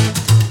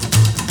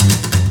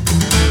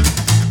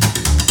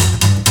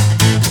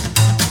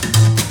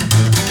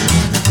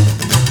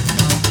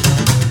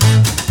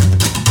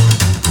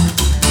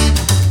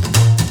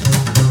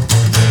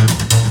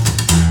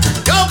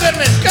 Go,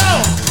 Goodman, go!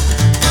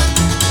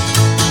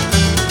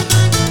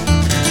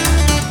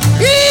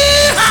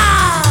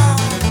 Yee-haw!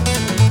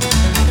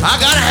 I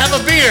gotta have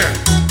a beer.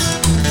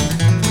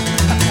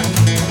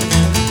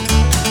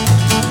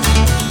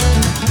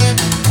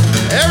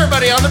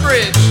 Everybody on the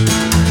bridge.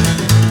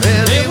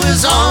 Well, it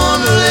was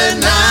on the late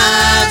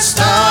night,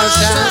 stars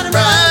shining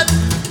bright.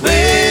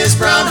 West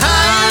from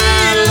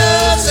high,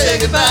 love, say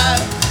goodbye.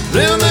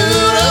 Blue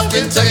moon of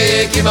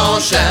Kentucky, keep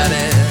on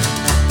shining.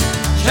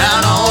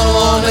 Shine on the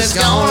one that's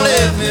gonna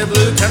leave me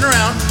blue. Turn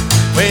around.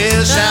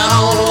 Well, shine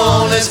on the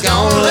one that's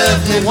gonna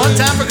leave me. One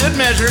time for good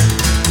measure.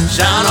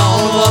 Shine on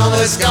the one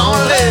that's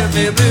gonna leave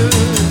me blue.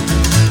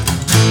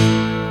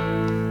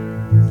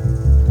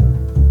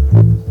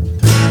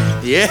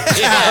 Yeah.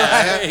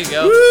 There you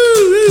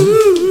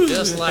go.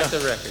 Just like the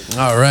record.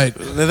 All right.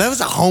 That was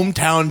a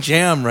hometown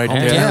jam right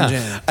there. Hometown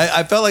jam.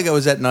 I felt like I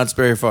was at Knott's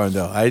Berry Farm,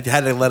 though. I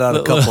had to let out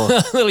a couple.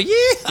 Little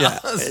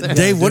yeah.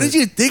 Dave, what did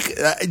you think?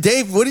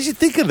 Dave, what did you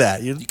think of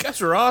that? You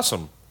guys are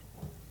awesome.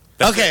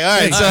 Okay, all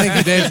right. Thank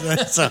you,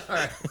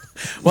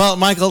 Dave. Well,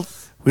 Michael,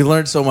 we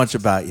learned so much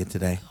about you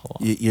today.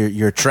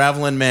 You're a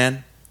traveling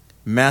man,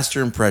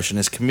 master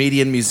impressionist,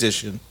 comedian,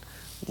 musician,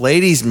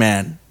 ladies'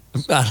 man.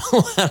 I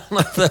don't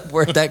know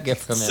where'd that get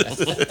from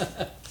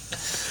it.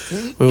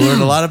 We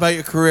learned a lot about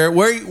your career.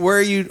 Where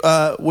are you?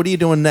 What are you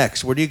doing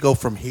next? Where do you go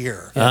from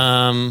here?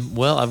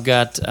 Well, I've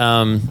got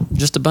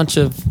just a bunch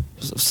of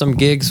some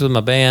gigs with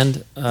my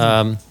band,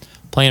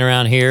 playing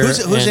around here.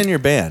 Who's in your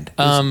band?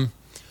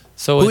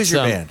 So Who it's, is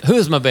your band? Who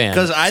is my band?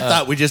 Because I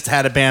thought we just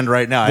had a band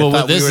right now. I well,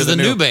 thought this we were is the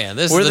new band.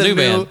 This we're is the new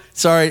band.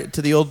 Sorry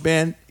to the old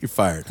band. You're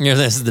fired. Yeah,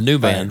 this is the new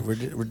Fired.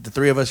 band. We're the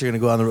three of us are going to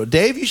go on the road.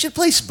 Dave, you should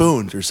play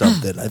spoons or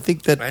something. I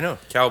think that. I know.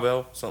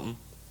 Cowbell, something.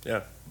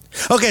 Yeah.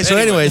 Okay, so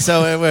anyway,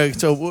 so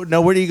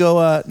now where do you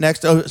go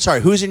next? Oh,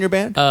 sorry, who's in your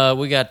band?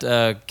 We got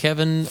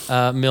Kevin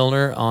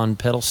Milner on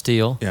pedal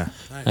steel. Yeah.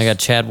 I got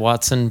Chad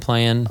Watson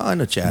playing Oh, I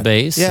know Chad.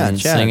 bass Yeah, and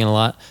Chad. singing a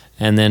lot.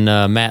 And then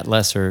Matt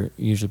Lesser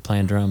usually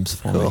playing drums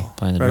for me. Cool.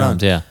 Playing the Right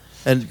drums, on. yeah.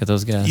 And Got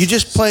those guys. You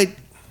just played.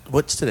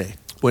 What's today?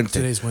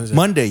 Wednesday. Today's Wednesday.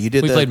 Monday. You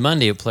did. we the, played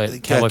Monday. We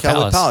played Cowboy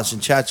Palace. in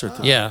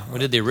Chatsworth. Yeah, we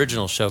did the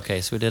original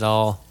showcase. We did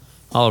all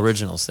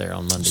originals there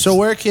on Monday. So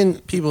where can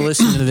people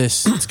listen to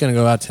this? It's going to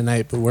go out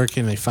tonight, but where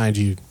can they find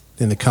you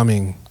in the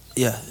coming?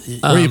 Yeah.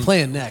 Where are you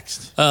playing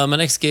next? my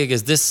next gig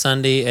is this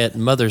Sunday at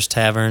Mother's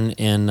Tavern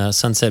in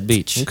Sunset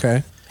Beach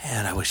Okay.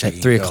 Man, I wish I at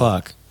could 3 go.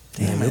 o'clock.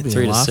 Damn, you'll be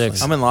 3 in to Laughlin.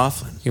 6. I'm in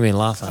Laughlin. You mean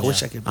Laughlin? I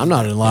wish I could. I'm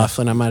not in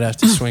Laughlin. I might have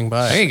to swing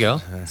by. There you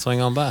go.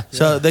 Swing on by.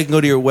 So they can go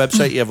to your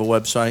website. You have a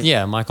website.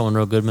 Yeah,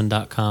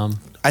 michaelmonroegoodman.com.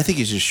 I think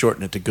you just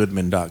shorten it to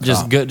Goodman.com.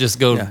 Just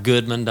go Yeah.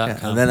 goodman.com.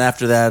 Yeah, and then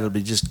after that, it'll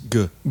be just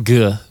good.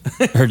 G.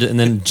 And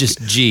then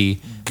just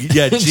G.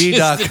 Yeah,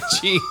 G.com.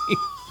 Just G.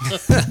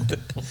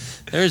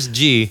 There's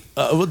G.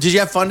 Well, did you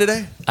have fun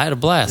today? I had a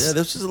blast. Yeah,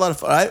 this is a lot of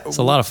fun. It's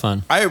a lot of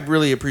fun. I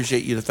really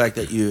appreciate you the fact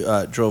that you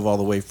drove all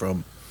the way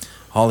from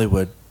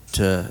Hollywood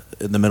to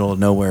in the middle of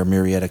nowhere,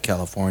 Murrieta,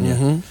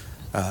 California,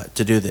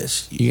 to do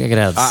this. You gotta get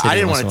out of the city. I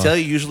didn't once want in to a tell while.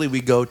 you. Usually we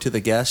go to the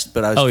guest,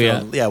 but I was. Oh,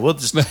 feeling, yeah. We'll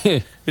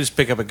just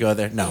pick up and go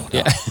there. No,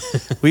 Yeah.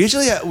 we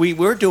usually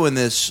we're doing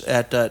this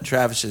at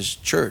Travis's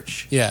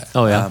church. Yeah.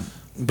 Oh, yeah.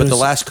 But the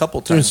last couple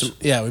Doing times,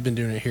 yeah, we've been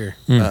doing it here.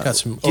 Mm. Got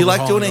some. do you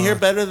like doing overhauling it here on.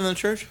 better than the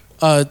church?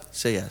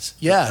 Say yes.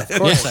 Yeah, of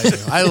course I do.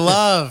 I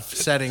love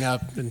setting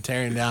up and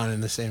tearing down in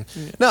the same.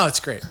 No, it's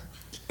great.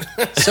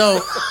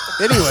 So,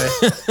 anyway,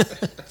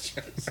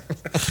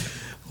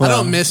 I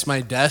don't miss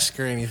my desk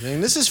or anything.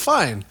 This is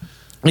fine.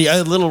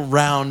 Yeah, a little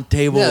round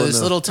table. Yeah, in this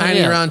the- little tiny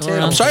yeah. round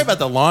table. I'm sorry about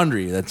the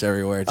laundry that's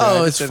everywhere. too. I Oh,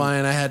 just it's didn't-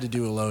 fine. I had to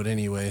do a load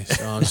anyway,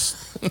 so I'll just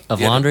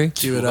Of laundry?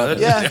 do it up.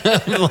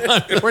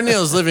 Yeah, we're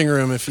Neil's living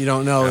room. If you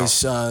don't know,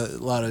 he's a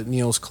lot of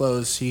Neil's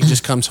clothes. He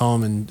just comes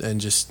home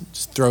and just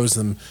throws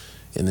them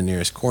in the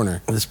nearest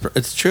corner.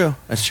 It's true.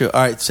 That's true.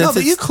 All right. Since No, but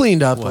it's- you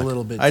cleaned up What? a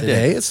little bit I did.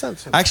 today. It's not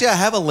so Actually, I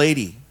have a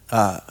lady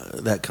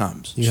that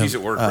comes. She's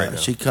at work right now.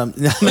 She comes.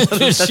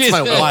 That's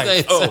my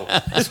wife. Oh,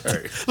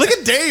 sorry. Look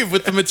at Dave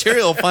with the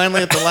material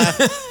finally at the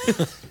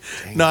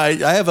last. No, I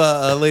have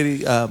a lady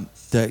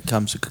that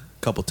comes a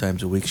couple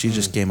times a week. She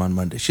just came on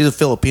Monday. She's a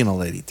Filipino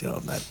lady too.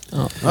 That.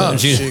 Oh,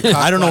 she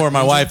I don't know where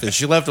my wife is.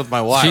 She left with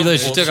my wife.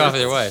 She took off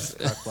with your wife.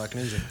 Black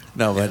Ninja.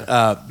 No,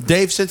 but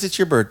Dave, since it's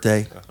your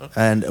birthday,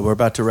 and we're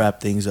about to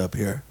wrap things up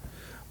here,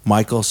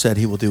 Michael said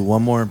he will do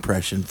one more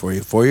impression for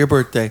you for your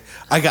birthday.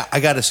 I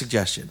got a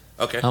suggestion.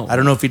 Okay. Oh. I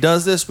don't know if he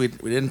does this. We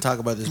didn't talk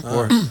about this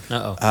before.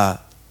 Uh-oh.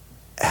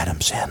 Adam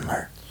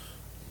Sandler.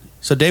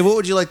 So, Dave, what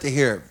would you like to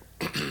hear?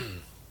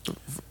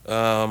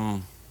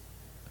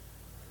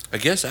 I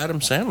guess Adam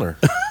Sandler.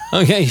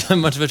 Okay, you have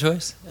much of a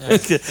choice?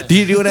 Do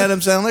you do an Adam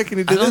Sandler? Can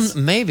you do this?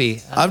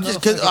 Maybe. I I'm don't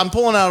just know if because I'm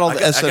pulling out all the I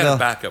got SNL. a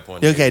backup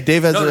one. Okay,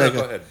 Dave has no, a no, backup.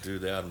 go ahead. Do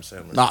the Adam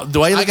Sandler. No,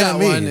 do I look I got at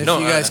me? one. If No,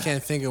 you guys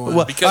can't think of one.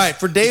 Well, all right,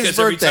 for Dave's because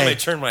every time I birthday.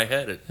 turn my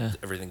head,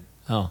 everything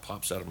Oh.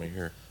 pops out of my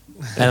ear.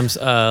 Adam's,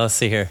 let's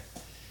see here.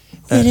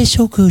 It is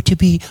so good to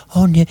be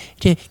on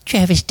the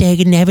Travis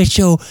Dag and Nabbit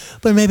show,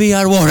 but maybe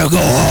I want to go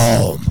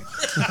home.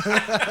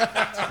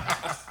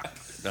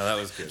 No, that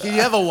was good. Do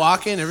you have a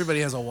walk-in? Everybody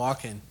has a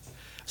walk-in.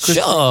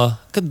 Sure,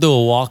 could do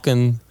a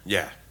walk-in.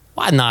 Yeah.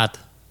 Why not?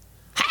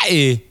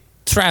 Hey,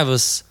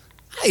 Travis,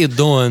 how you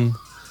doing?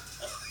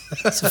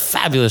 It's a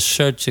fabulous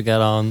shirt you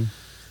got on.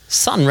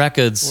 Sun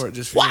Records. Wore it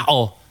just for you.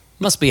 Wow,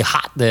 must be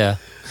hot there.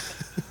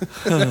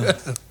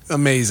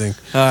 Amazing.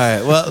 All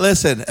right. Well,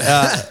 listen,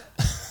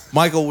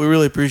 Michael, we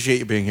really appreciate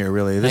you being here.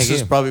 Really, this Thank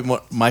is you. probably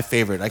my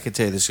favorite. I could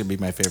tell you this is gonna be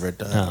my favorite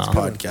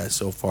podcast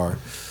so far.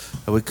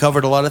 We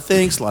covered a lot of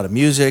things, a lot of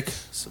music,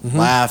 some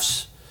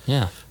laughs,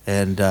 Yeah.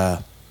 and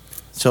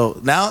so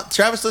now,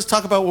 Travis, let's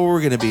talk about where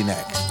we're gonna be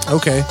next.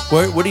 Okay.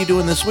 What are you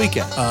doing this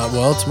weekend?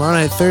 Well, tomorrow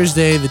night,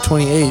 Thursday, the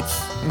 28th,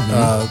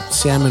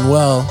 Sam and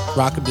Well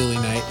Rockabilly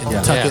Night in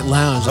Yeah. the Tucket Yeah.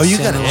 Lounge. Oh, at you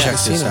San got to Manuel check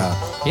this Casino. out.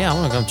 Yeah, I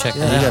want to come check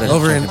you that out. gotta-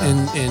 Over check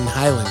it in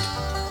Highland.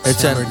 It's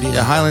San at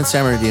Bernardino. Highland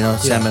San Bernardino,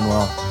 San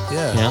Manuel.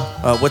 Yeah.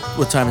 Yeah.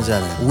 What time is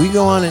that at? We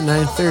go on at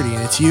 9:30,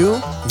 and it's you,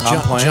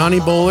 playing. Johnny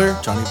Bowler,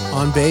 Johnny Bowler.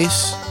 on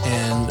bass,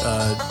 and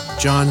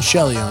John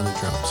Shelley on the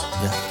drums.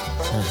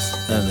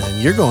 Yeah. And then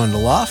you're going to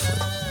Laughlin.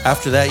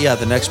 After that,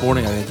 the next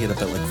morning I gotta get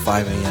up at like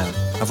 5 a.m.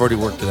 I've already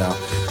worked it out.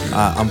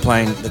 I'm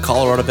playing the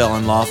Colorado Bell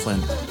in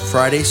Laughlin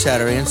Friday,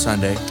 Saturday, and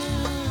Sunday.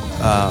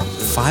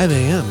 5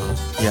 a.m. Huh?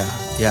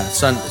 Yeah.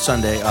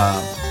 Sunday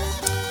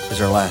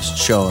is our last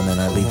show, and then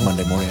I leave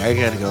Monday morning. I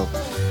gotta go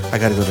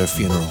to a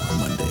funeral on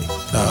Monday.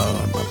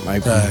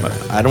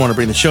 I don't want to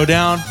bring the show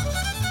down,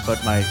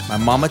 but my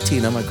mama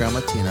Tina, my grandma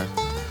Tina,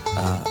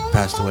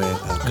 passed away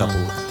a couple.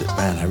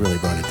 Man, I really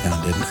brought it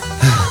down, didn't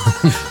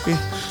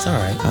I? It's all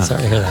right.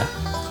 Sorry to hear that.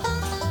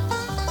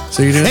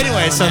 So you're doing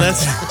Anyway, so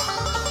that's.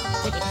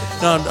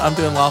 No, I'm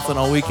doing Laughlin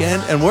all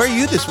weekend. And where are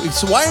you this week?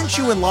 So why aren't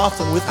you in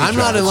Laughlin with me? I'm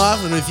not in Travis?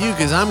 Laughlin with you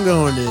because I'm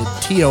going to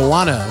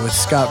Tijuana with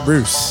Scott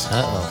Bruce,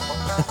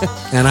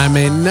 Uh-oh. and I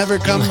may never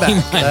come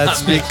back.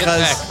 That's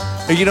because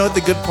you know what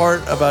the good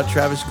part about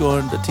Travis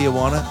going to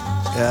Tijuana?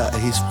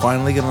 He's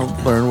finally going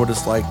to learn what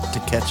it's like to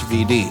catch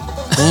VD.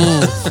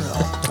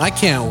 I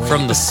can't wait.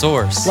 From the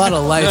source. a lot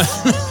of life.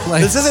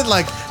 This isn't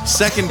like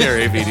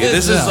secondary VD.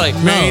 This is like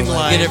main no,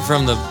 line. Get it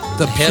from the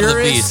head of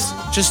the beast.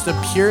 just the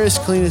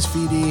purest, cleanest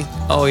VD.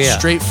 Oh, yeah.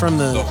 straight from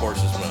The the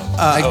horse's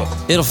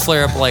mouth. It'll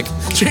flare up like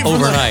straight from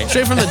overnight.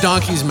 straight from the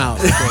donkey's mouth.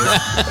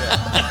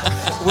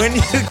 When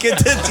you get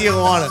to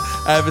Tijuana,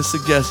 I have a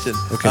suggestion.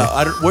 Okay.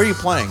 Where are you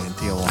playing in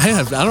Tijuana?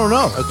 I don't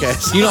know. Okay.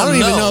 You I don't don't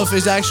even know. know if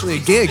there's actually a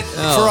gig.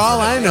 For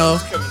all I know,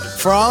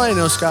 For all I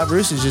know, Scott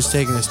Bruce is just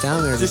taking us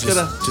down there.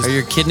 Are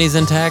your kidneys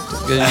intact?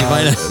 'Cause you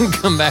might not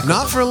come back.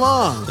 not for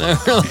long.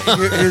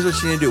 Here's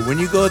what you need to do. When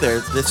you go there,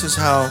 this is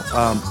how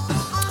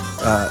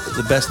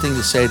the best thing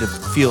to say to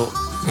feel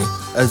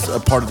as a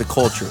part of the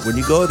culture. When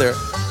you go there,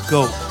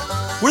 go,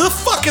 where the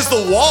fuck is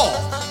the wall?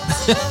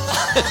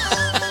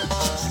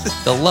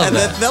 They'll love And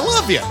that. they'll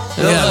love you.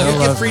 they'll You'll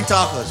love get free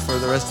tacos for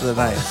the rest of the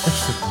night.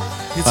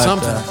 It's But,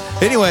 something.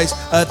 Anyways,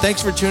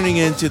 thanks for tuning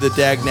in to the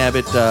Dag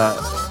Nabbit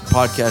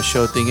podcast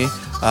show thingy.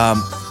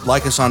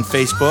 Like us on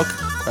Facebook.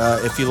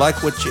 If you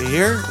like what you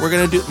hear, we're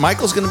going to do.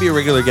 Michael's going to be a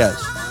regular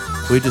guest.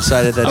 We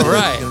decided that. All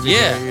right.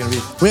 Yeah. You're gonna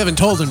be, We haven't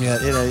told him yet.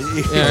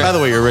 by the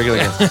way, you're a regular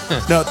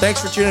guest. No,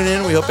 thanks for tuning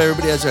in. We hope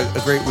everybody has a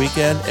great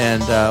weekend,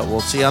 and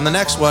we'll see you on the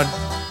next one.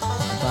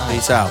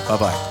 Peace out. Bye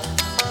bye.